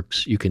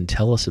frameworks you can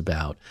tell us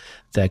about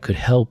that could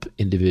help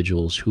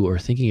individuals who are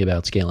thinking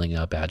about scaling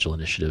up agile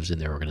initiatives in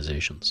their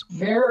organizations?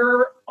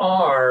 There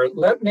are.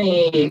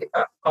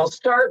 I'll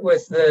start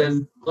with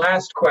the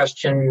last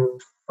question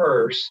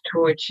first,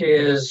 which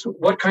is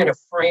what kind of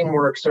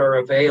frameworks are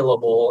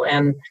available?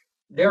 And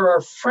there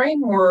are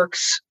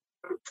frameworks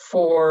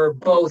for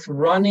both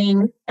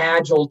running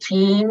agile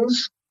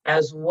teams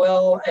as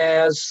well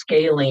as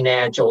scaling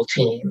agile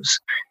teams.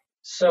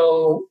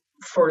 So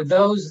for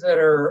those that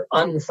are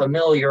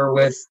unfamiliar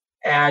with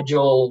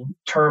agile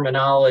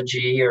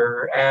terminology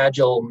or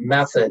agile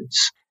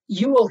methods,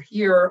 you will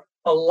hear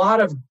a lot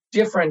of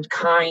different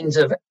kinds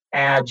of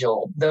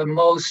agile. The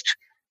most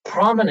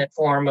prominent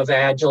form of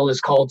agile is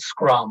called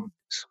Scrum.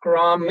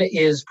 Scrum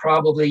is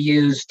probably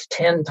used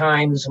 10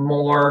 times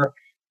more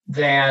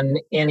than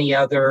any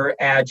other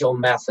agile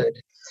method.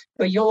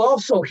 But you'll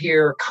also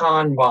hear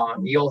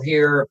Kanban, you'll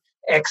hear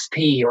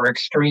XP or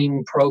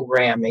extreme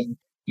programming,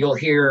 you'll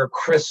hear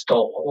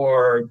Crystal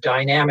or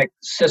dynamic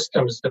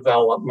systems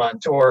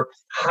development or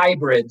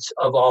hybrids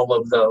of all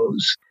of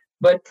those.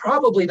 But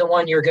probably the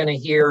one you're going to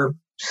hear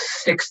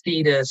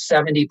 60 to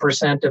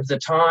 70% of the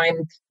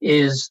time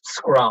is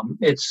Scrum.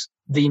 It's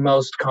the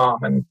most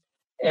common.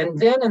 And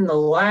then in the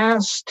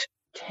last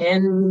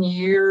 10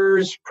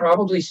 years,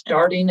 probably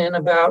starting in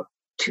about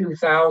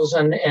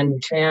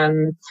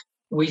 2010,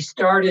 we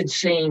started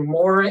seeing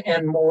more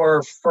and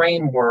more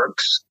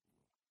frameworks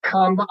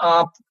come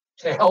up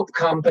to help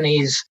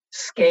companies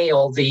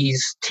scale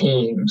these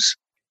teams.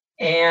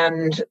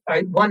 And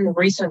one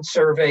recent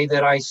survey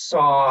that I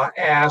saw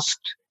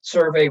asked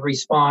survey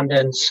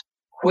respondents,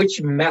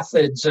 which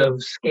methods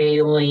of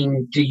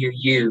scaling do you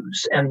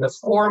use? And the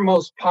four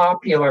most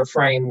popular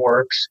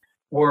frameworks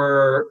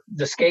were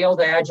the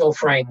Scaled Agile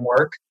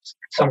Framework,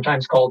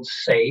 sometimes called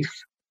SAFe.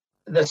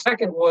 The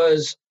second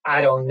was,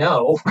 I don't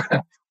know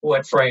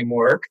what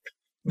framework.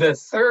 The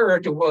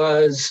third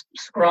was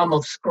Scrum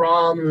of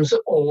Scrums,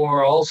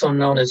 or also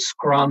known as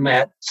Scrum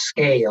at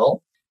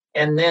Scale.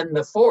 And then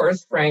the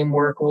fourth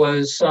framework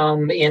was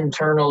some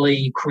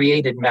internally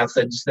created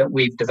methods that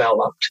we've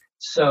developed.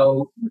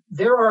 So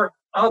there are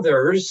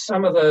others.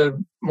 Some of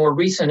the more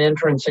recent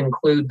entrants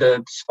include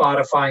the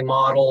Spotify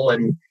model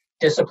and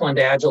disciplined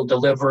agile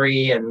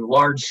delivery and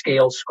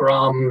large-scale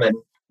Scrum. And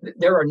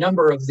there are a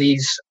number of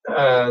these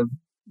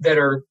that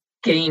are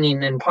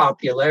gaining in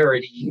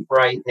popularity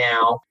right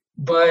now.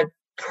 But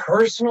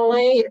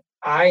personally,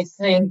 I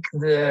think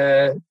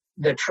the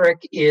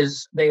trick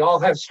is they all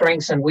have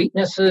strengths and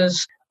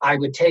weaknesses. I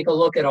would take a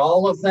look at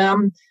all of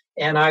them,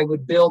 and I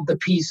would build the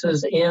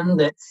pieces in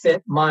that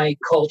fit my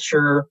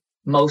culture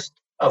most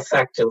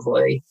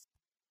effectively.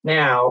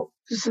 Now,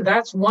 so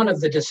that's one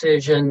of the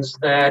decisions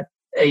that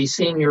a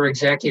senior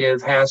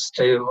executive has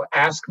to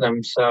ask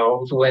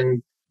themselves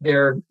when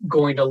they're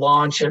going to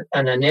launch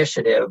an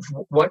initiative.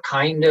 What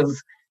kind of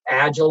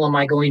agile am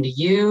I going to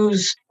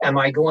use? Am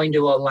I going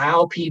to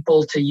allow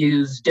people to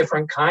use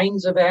different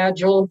kinds of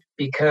agile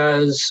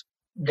because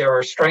there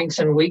are strengths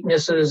and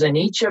weaknesses in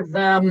each of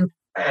them?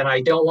 and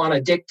I don't want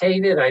to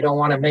dictate it. I don't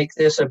want to make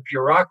this a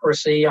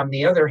bureaucracy. On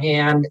the other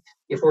hand,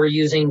 if we're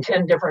using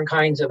 10 different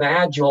kinds of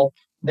agile,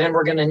 then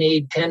we're going to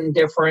need 10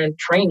 different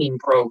training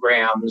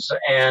programs,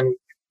 and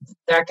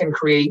that can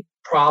create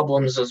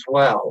problems as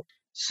well.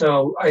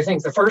 So I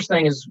think the first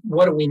thing is,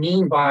 what do we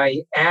mean by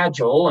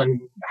agile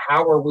and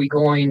how are we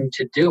going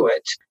to do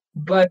it?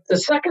 But the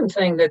second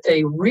thing that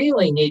they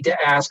really need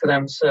to ask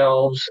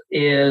themselves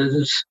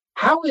is,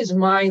 how is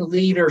my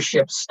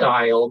leadership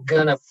style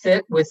going to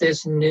fit with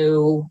this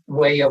new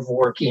way of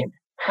working?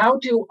 How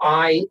do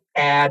I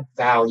add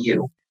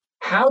value?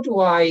 How do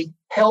I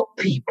help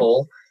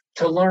people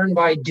to learn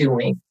by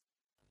doing?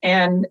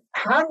 And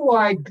how do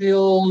I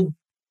build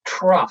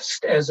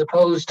trust as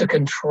opposed to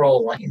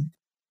controlling?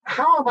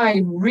 How am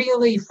I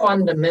really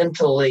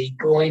fundamentally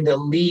going to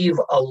leave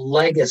a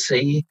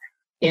legacy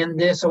in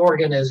this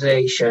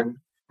organization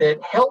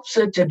that helps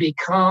it to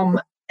become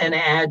an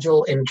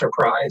agile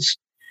enterprise?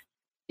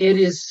 It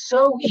is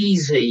so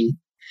easy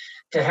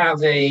to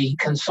have a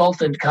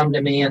consultant come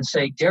to me and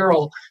say,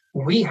 Darrell,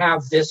 we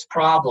have this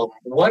problem.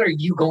 What are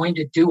you going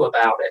to do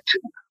about it?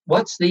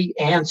 What's the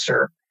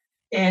answer?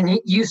 And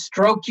you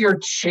stroke your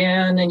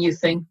chin and you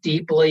think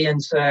deeply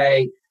and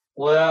say,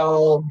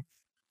 well,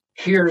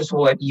 here's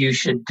what you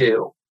should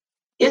do.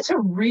 It's a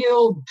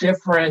real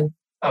different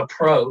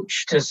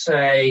approach to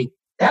say,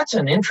 that's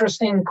an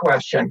interesting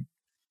question.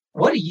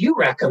 What do you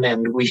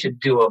recommend we should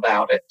do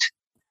about it?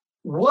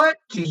 What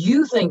do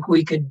you think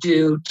we could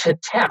do to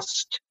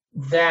test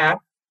that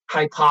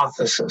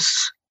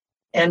hypothesis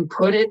and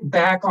put it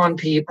back on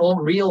people,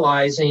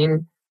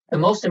 realizing the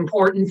most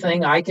important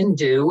thing I can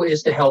do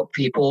is to help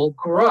people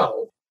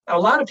grow? A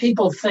lot of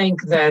people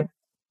think that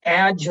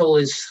agile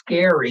is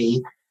scary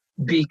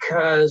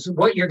because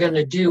what you're going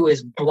to do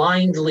is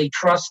blindly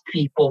trust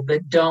people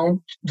that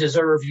don't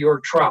deserve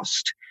your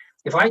trust.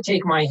 If I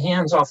take my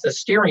hands off the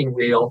steering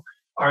wheel,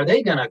 are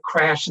they going to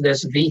crash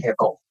this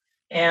vehicle?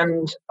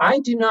 And I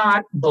do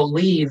not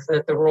believe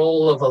that the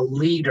role of a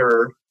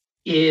leader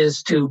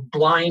is to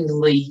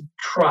blindly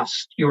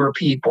trust your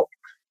people.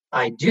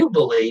 I do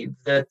believe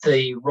that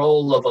the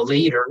role of a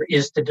leader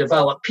is to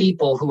develop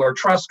people who are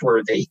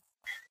trustworthy.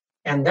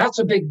 And that's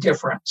a big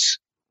difference.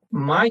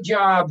 My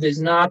job is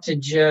not to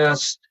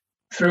just,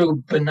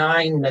 through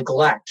benign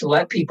neglect,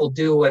 let people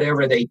do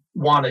whatever they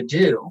want to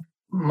do.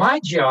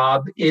 My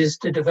job is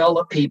to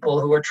develop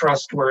people who are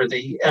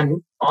trustworthy.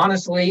 And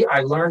honestly, I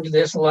learned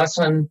this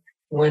lesson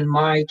when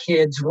my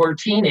kids were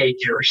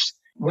teenagers,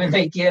 when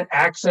they get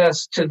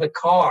access to the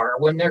car,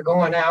 when they're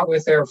going out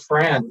with their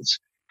friends.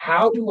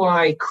 How do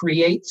I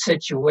create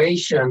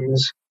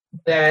situations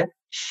that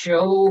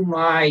show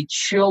my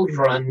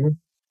children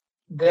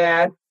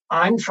that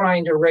I'm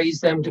trying to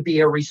raise them to be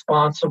a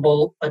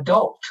responsible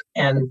adult?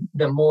 And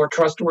the more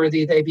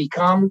trustworthy they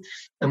become,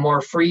 the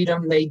more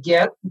freedom they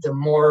get, the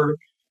more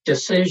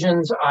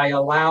decisions I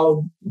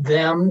allow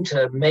them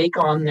to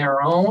make on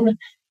their own.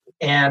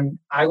 And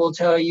I will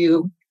tell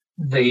you,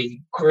 the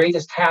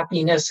greatest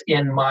happiness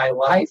in my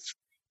life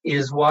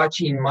is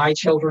watching my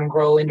children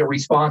grow into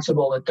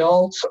responsible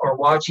adults, or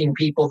watching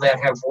people that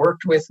have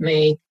worked with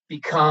me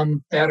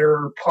become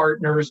better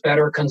partners,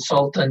 better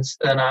consultants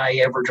than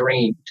I ever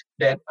dreamed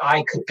that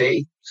I could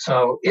be.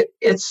 So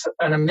it's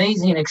an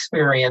amazing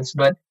experience,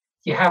 but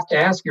you have to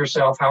ask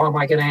yourself, how am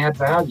I going to add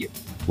value?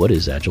 What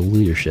is agile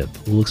leadership?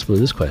 We'll explore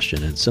this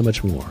question and so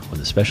much more when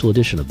the special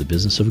edition of the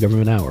Business of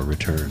Government Hour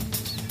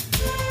returns.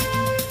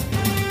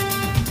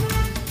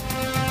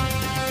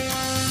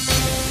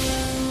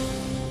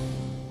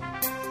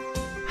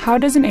 How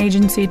does an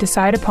agency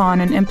decide upon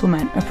and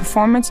implement a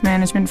performance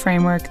management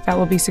framework that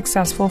will be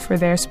successful for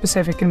their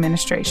specific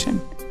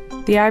administration?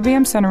 The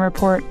IBM Center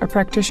Report, a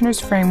practitioner's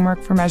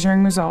framework for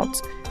measuring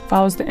results,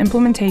 follows the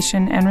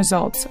implementation and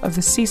results of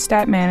the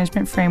CSTAT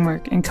management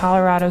framework in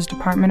Colorado's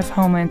Department of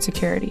Homeland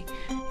Security,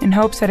 in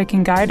hopes that it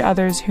can guide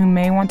others who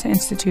may want to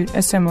institute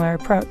a similar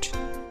approach.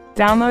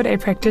 Download A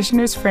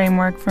Practitioner's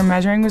Framework for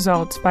Measuring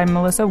Results by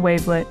Melissa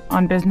Wavelet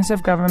on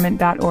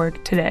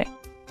businessofgovernment.org today.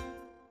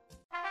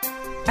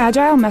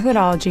 Agile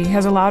methodology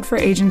has allowed for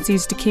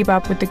agencies to keep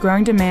up with the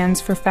growing demands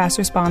for fast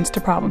response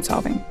to problem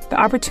solving. The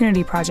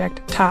Opportunity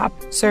Project, TOP,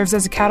 serves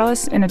as a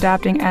catalyst in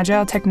adapting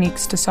agile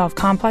techniques to solve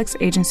complex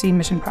agency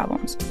mission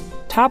problems.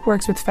 TOP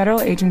works with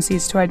federal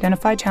agencies to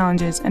identify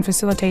challenges and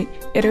facilitate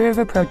iterative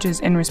approaches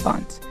in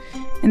response.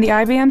 In the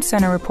IBM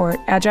Center Report,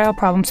 Agile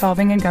Problem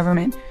Solving in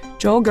Government,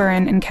 Joel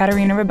Gurin and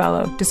Katerina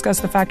Ribello discuss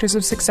the factors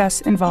of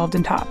success involved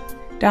in TOP.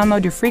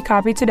 Download your free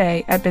copy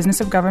today at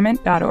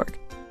businessofgovernment.org.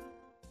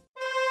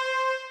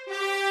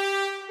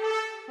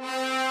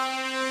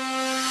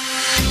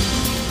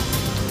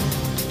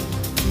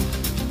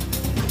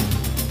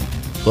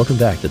 Welcome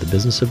back to the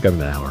Business of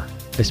Government Hour,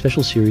 a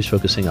special series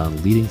focusing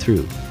on leading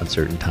through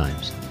uncertain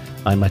times.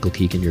 I'm Michael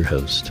Keegan, your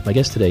host. My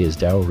guest today is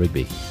Darrell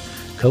Rigby,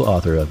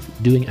 co-author of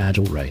Doing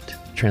Agile Right,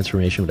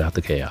 Transformation Without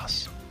the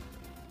Chaos.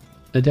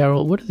 Now,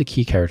 Darrell, what are the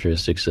key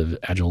characteristics of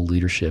agile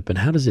leadership, and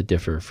how does it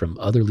differ from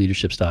other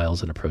leadership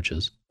styles and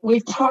approaches?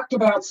 We've talked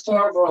about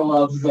several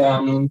of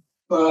them,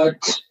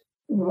 but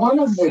One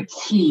of the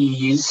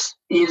keys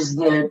is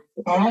that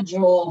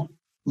agile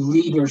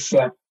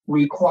leadership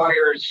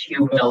requires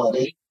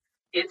humility.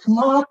 It's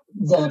not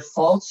the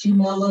false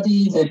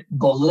humility that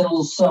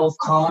belittles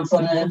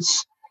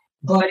self-confidence,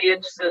 but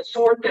it's the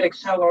sort that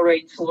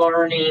accelerates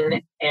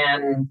learning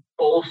and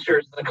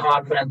bolsters the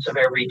confidence of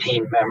every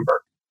team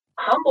member.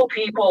 Humble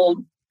people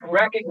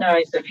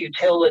recognize the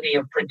futility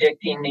of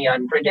predicting the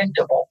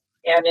unpredictable,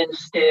 and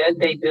instead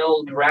they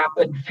build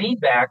rapid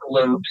feedback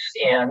loops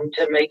in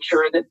to make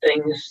sure that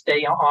things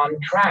stay on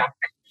track.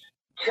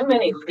 Too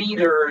many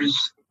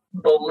leaders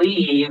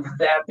believe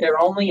that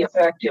they're only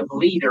effective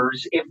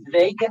leaders if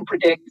they can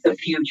predict the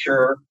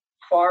future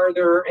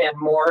farther and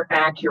more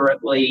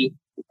accurately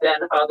than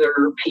other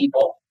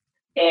people.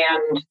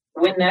 And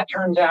when that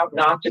turns out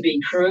not to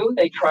be true,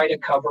 they try to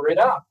cover it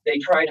up. They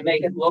try to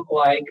make it look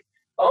like,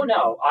 oh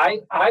no,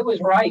 I was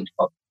right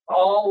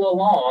all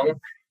along.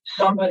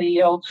 Somebody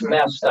else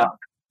messed up.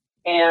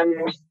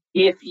 And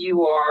if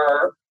you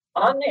are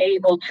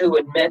unable to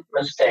admit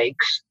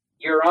mistakes,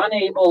 you're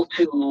unable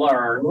to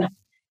learn,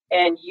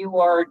 and you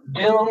are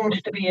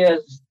doomed to be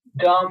as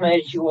dumb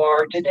as you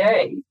are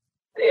today.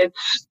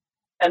 It's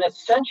an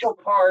essential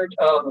part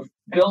of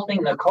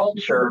building the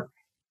culture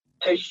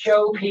to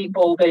show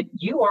people that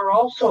you are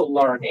also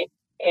learning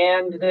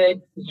and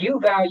that you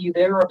value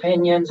their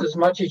opinions as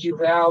much as you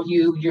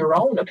value your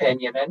own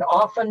opinion, and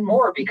often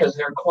more because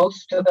they're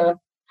close to the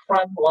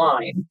front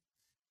line.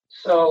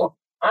 So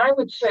I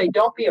would say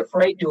don't be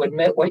afraid to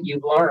admit what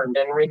you've learned,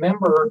 and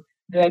remember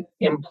that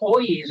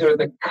employees are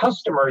the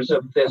customers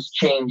of this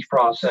change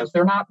process.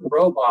 They're not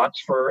robots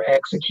for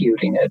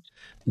executing it.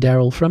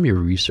 Darrell, from your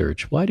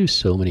research, why do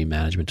so many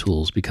management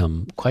tools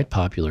become quite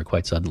popular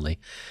quite suddenly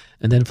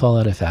and then fall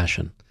out of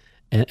fashion?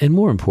 And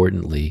more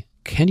importantly,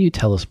 can you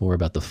tell us more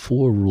about the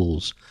 4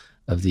 rules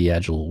of the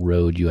Agile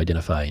road you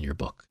identify in your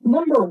book?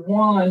 Number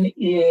one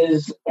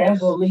is,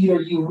 as a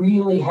leader, you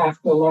really have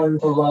to learn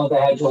to love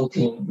Agile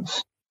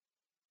teams.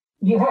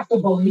 You have to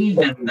believe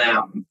in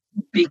them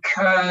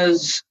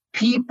because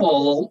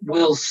people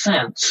will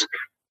sense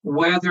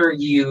whether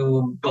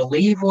you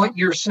believe what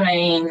you're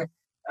saying.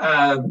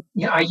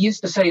 I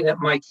used to say that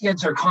my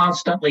kids are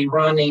constantly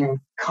running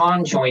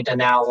conjoint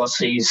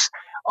analyses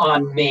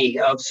on me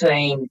of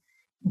saying,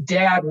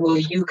 Dad, will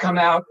you come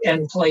out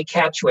and play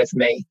catch with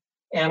me?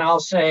 And I'll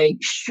say,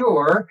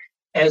 sure,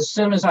 as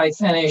soon as I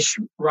finish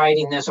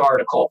writing this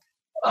article.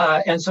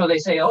 And so they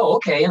say, oh,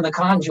 okay, in the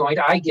conjoint,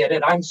 I get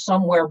it. I'm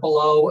somewhere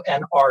below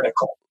an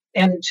article.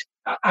 And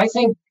I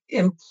think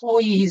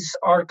employees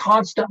are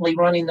constantly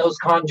running those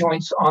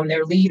conjoints on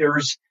their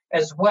leaders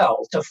as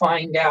well to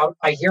find out,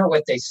 I hear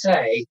what they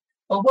say,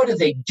 but what do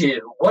they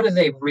do? What do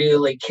they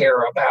really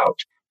care about?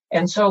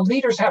 And so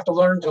leaders have to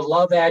learn to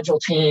love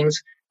Agile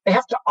teams. They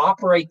have to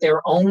operate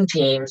their own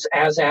teams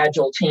as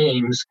Agile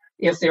teams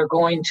if they're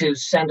going to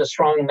send a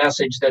strong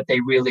message that they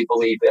really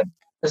believe in.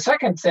 The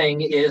second thing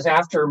is,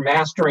 after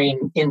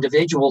mastering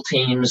individual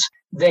teams,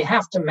 they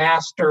have to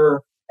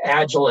master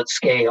Agile at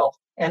scale.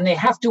 And they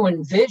have to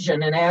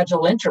envision an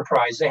Agile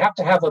enterprise. They have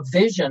to have a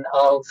vision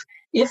of,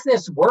 if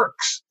this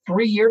works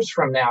 3 years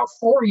from now,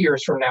 4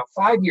 years from now,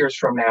 5 years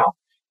from now,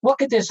 what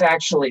could this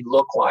actually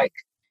look like?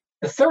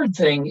 The third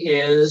thing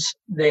is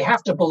they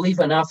have to believe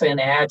enough in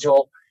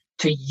Agile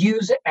to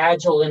use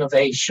Agile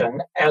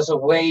innovation as a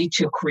way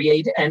to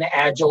create an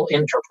Agile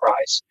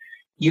enterprise.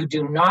 You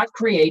do not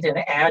create an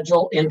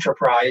Agile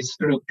enterprise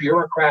through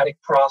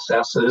bureaucratic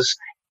processes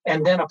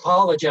and then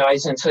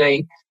apologize and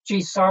say,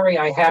 gee, sorry,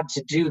 I had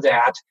to do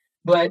that.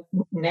 But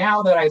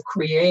now that I've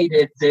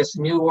created this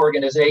new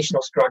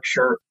organizational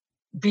structure,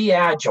 be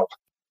Agile.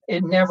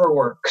 It never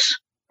works.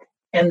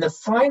 And the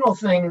final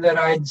thing that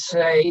I'd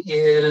say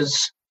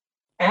is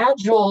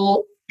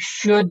Agile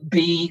should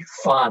be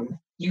fun.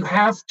 You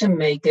have to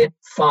make it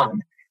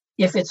fun.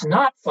 If it's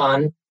not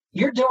fun,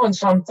 you're doing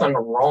something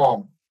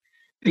wrong,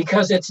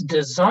 because it's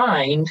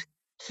designed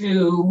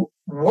to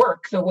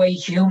work the way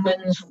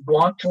humans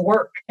want to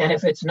work. And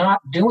if it's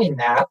not doing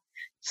that,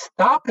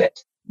 stop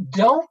it.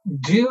 Don't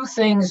do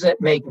things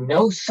that make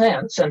no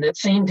sense and that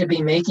seem to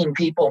be making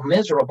people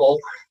miserable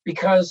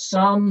because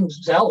some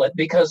zealot,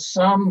 because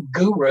some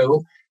guru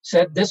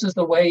said this is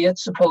the way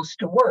it's supposed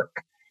to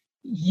work.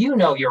 You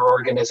know your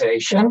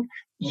organization.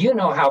 You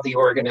know how the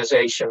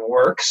organization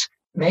works.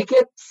 Make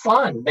it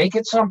fun. Make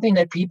it something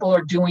that people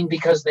are doing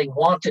because they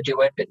want to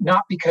do it, but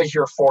not because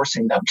you're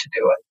forcing them to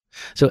do it.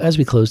 So as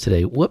we close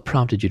today, what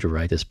prompted you to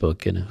write this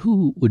book, and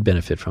who would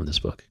benefit from this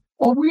book?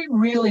 Well, we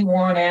really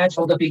want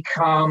Agile to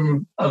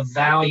become a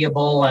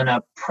valuable and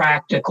a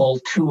practical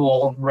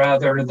tool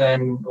rather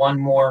than one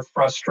more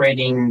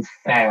frustrating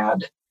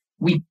fad.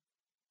 We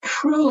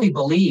truly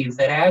believe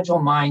that Agile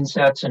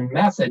mindsets and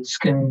methods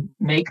can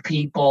make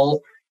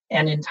people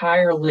and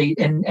entire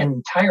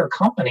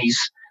companies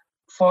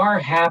far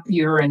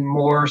happier and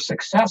more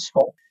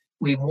successful.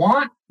 We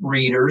want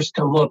readers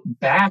to look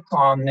back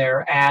on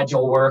their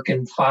Agile work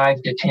in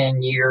 5 to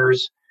 10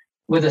 years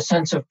with a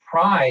sense of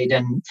pride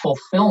and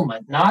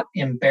fulfillment, not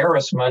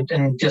embarrassment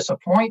and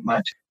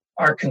disappointment.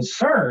 Our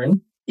concern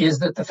is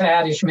that the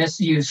faddish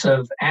misuse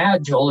of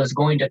agile is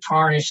going to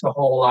tarnish the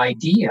whole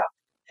idea.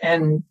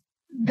 And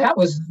that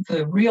was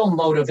the real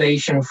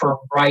motivation for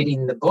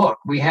writing the book.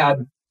 We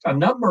had a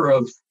number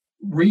of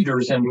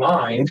readers in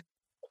mind.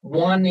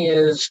 One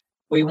is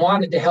we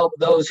wanted to help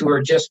those who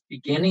are just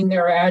beginning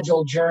their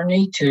agile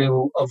journey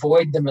to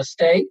avoid the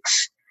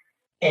mistakes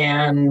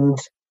and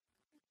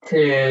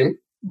to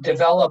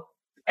develop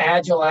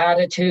agile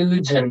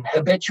attitudes and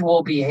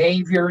habitual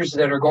behaviors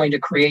that are going to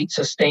create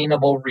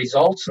sustainable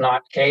results,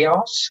 not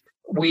chaos.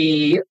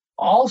 We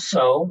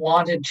also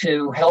wanted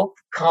to help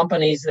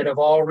companies that have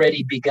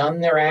already begun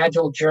their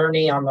agile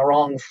journey on the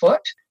wrong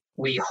foot.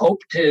 We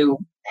hope to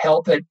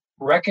help it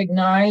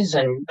recognize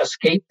and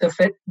escape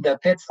the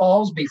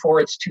pitfalls before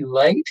it's too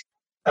late.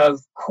 Of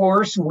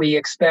course, we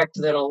expect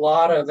that a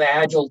lot of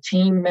agile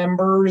team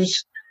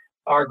members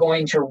are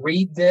going to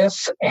read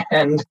this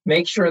and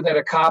make sure that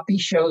a copy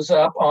shows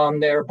up on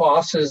their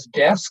boss's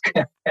desk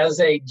as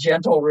a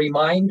gentle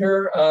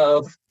reminder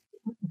of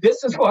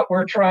this is what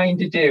we're trying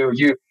to do.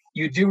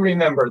 You do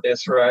remember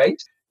this,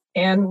 right?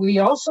 And we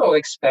also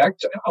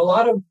expect a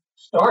lot of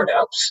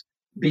startups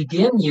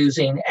begin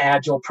using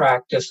agile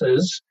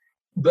practices,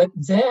 but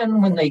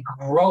then when they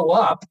grow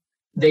up,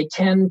 they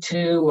tend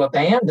to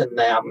abandon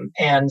them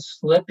and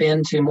slip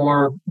into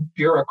more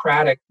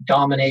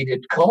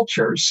bureaucratic-dominated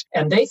cultures.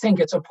 And they think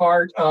it's a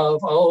part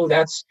of,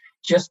 that's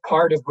just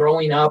part of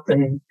growing up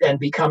and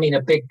becoming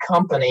a big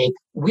company.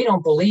 We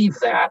don't believe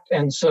that.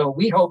 And so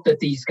we hope that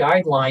these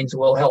guidelines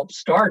will help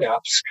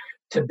startups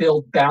to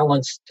build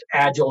balanced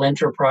agile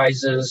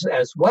enterprises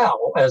as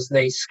well as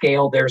they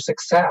scale their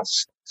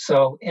success.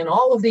 So in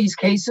all of these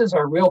cases,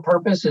 our real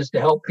purpose is to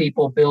help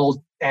people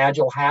build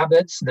agile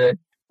habits that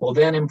will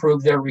then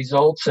improve their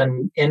results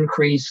and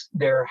increase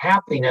their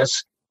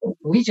happiness.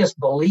 We just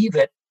believe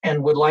it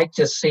and would like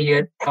to see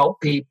it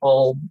help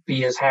people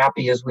be as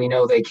happy as we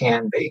know they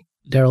can be.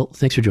 Darrell,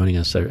 thanks for joining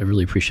us. I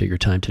really appreciate your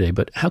time today,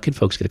 but how can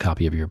folks get a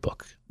copy of your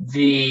book?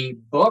 The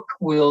book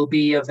will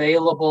be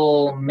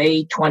available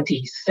May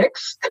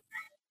 26th,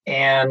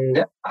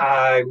 and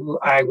I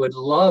would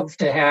love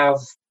to have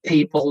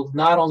people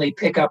not only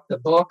pick up the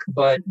book,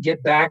 but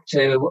get back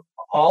to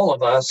all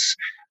of us,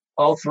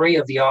 all three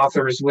of the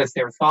authors, with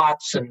their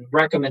thoughts and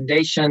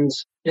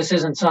recommendations. This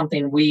isn't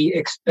something we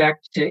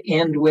expect to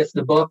end with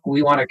the book.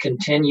 We want to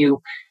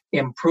continue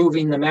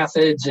improving the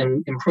methods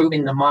and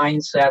improving the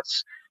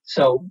mindsets.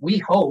 So we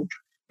hope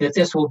that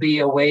this will be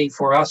a way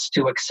for us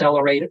to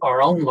accelerate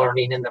our own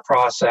learning in the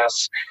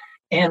process.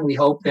 And we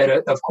hope that,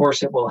 of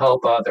course, it will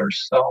help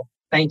others. So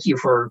thank you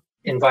for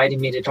inviting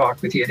me to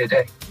talk with you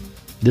today.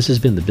 This has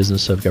been the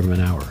Business of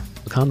Government Hour,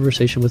 a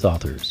conversation with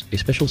authors, a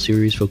special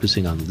series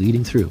focusing on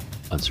leading through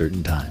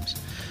uncertain times,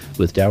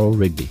 with Darrell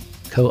Rigby,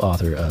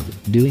 co-author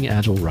of Doing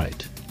Agile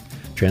Right,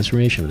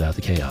 Transformation Without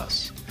the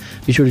Chaos.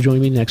 Be sure to join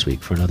me next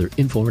week for another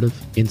informative,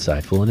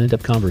 insightful, and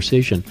in-depth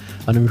conversation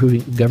on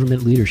improving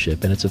government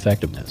leadership and its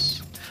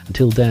effectiveness.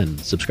 Until then,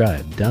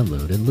 subscribe,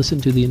 download, and listen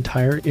to the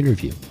entire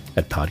interview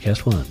at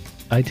Podcast One,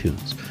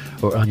 iTunes,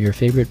 or on your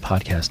favorite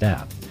podcast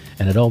app,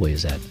 and at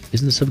always at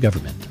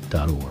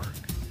businessofgovernment.org.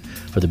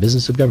 For the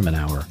Business of Government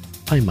Hour,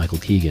 I'm Michael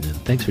Keegan, and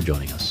thanks for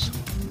joining us.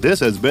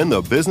 This has been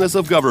the Business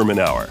of Government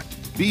Hour.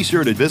 Be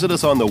sure to visit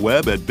us on the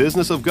web at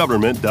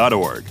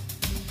businessofgovernment.org.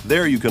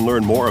 There you can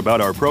learn more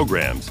about our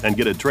programs and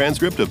get a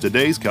transcript of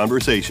today's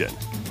conversation.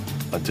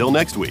 Until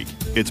next week,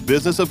 it's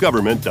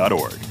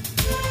businessofgovernment.org.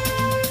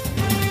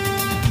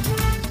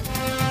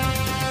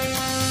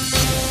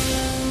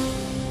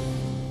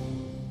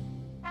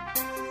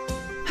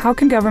 How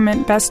can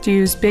government best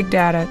use big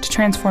data to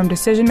transform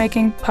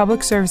decision-making,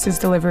 public services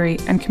delivery,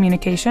 and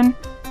communication?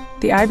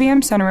 The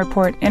IBM Center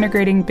report,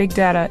 Integrating Big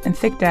Data and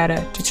Thick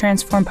Data to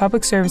Transform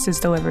Public Services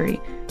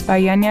Delivery by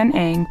Yan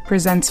Ang,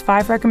 presents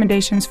 5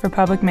 recommendations for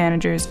public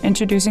managers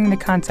introducing the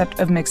concept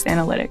of mixed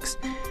analytics,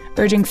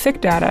 urging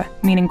thick data,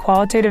 meaning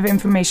qualitative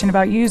information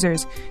about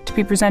users, to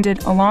be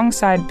presented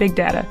alongside big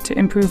data to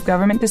improve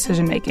government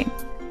decision-making.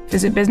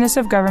 Visit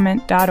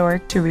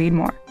businessofgovernment.org to read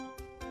more.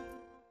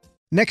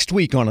 Next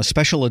week on a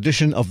special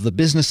edition of the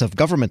Business of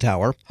Government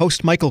Hour,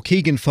 host Michael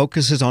Keegan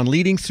focuses on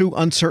leading through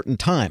uncertain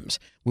times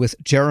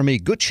with Jeremy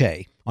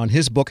Gutsche on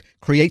his book,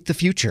 Create the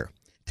Future,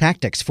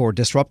 Tactics for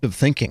Disruptive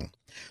Thinking.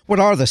 What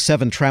are the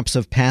 7 traps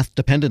of path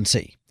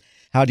dependency?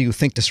 How do you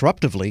think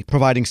disruptively,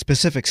 providing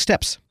specific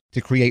steps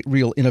to create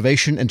real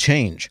innovation and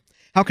change?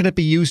 How can it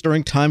be used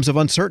during times of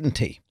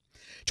uncertainty?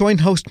 Join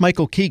host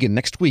Michael Keegan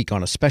next week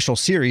on a special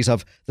series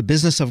of the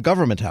Business of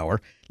Government Hour,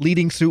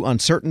 Leading Through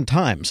Uncertain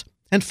Times,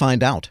 and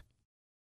find out.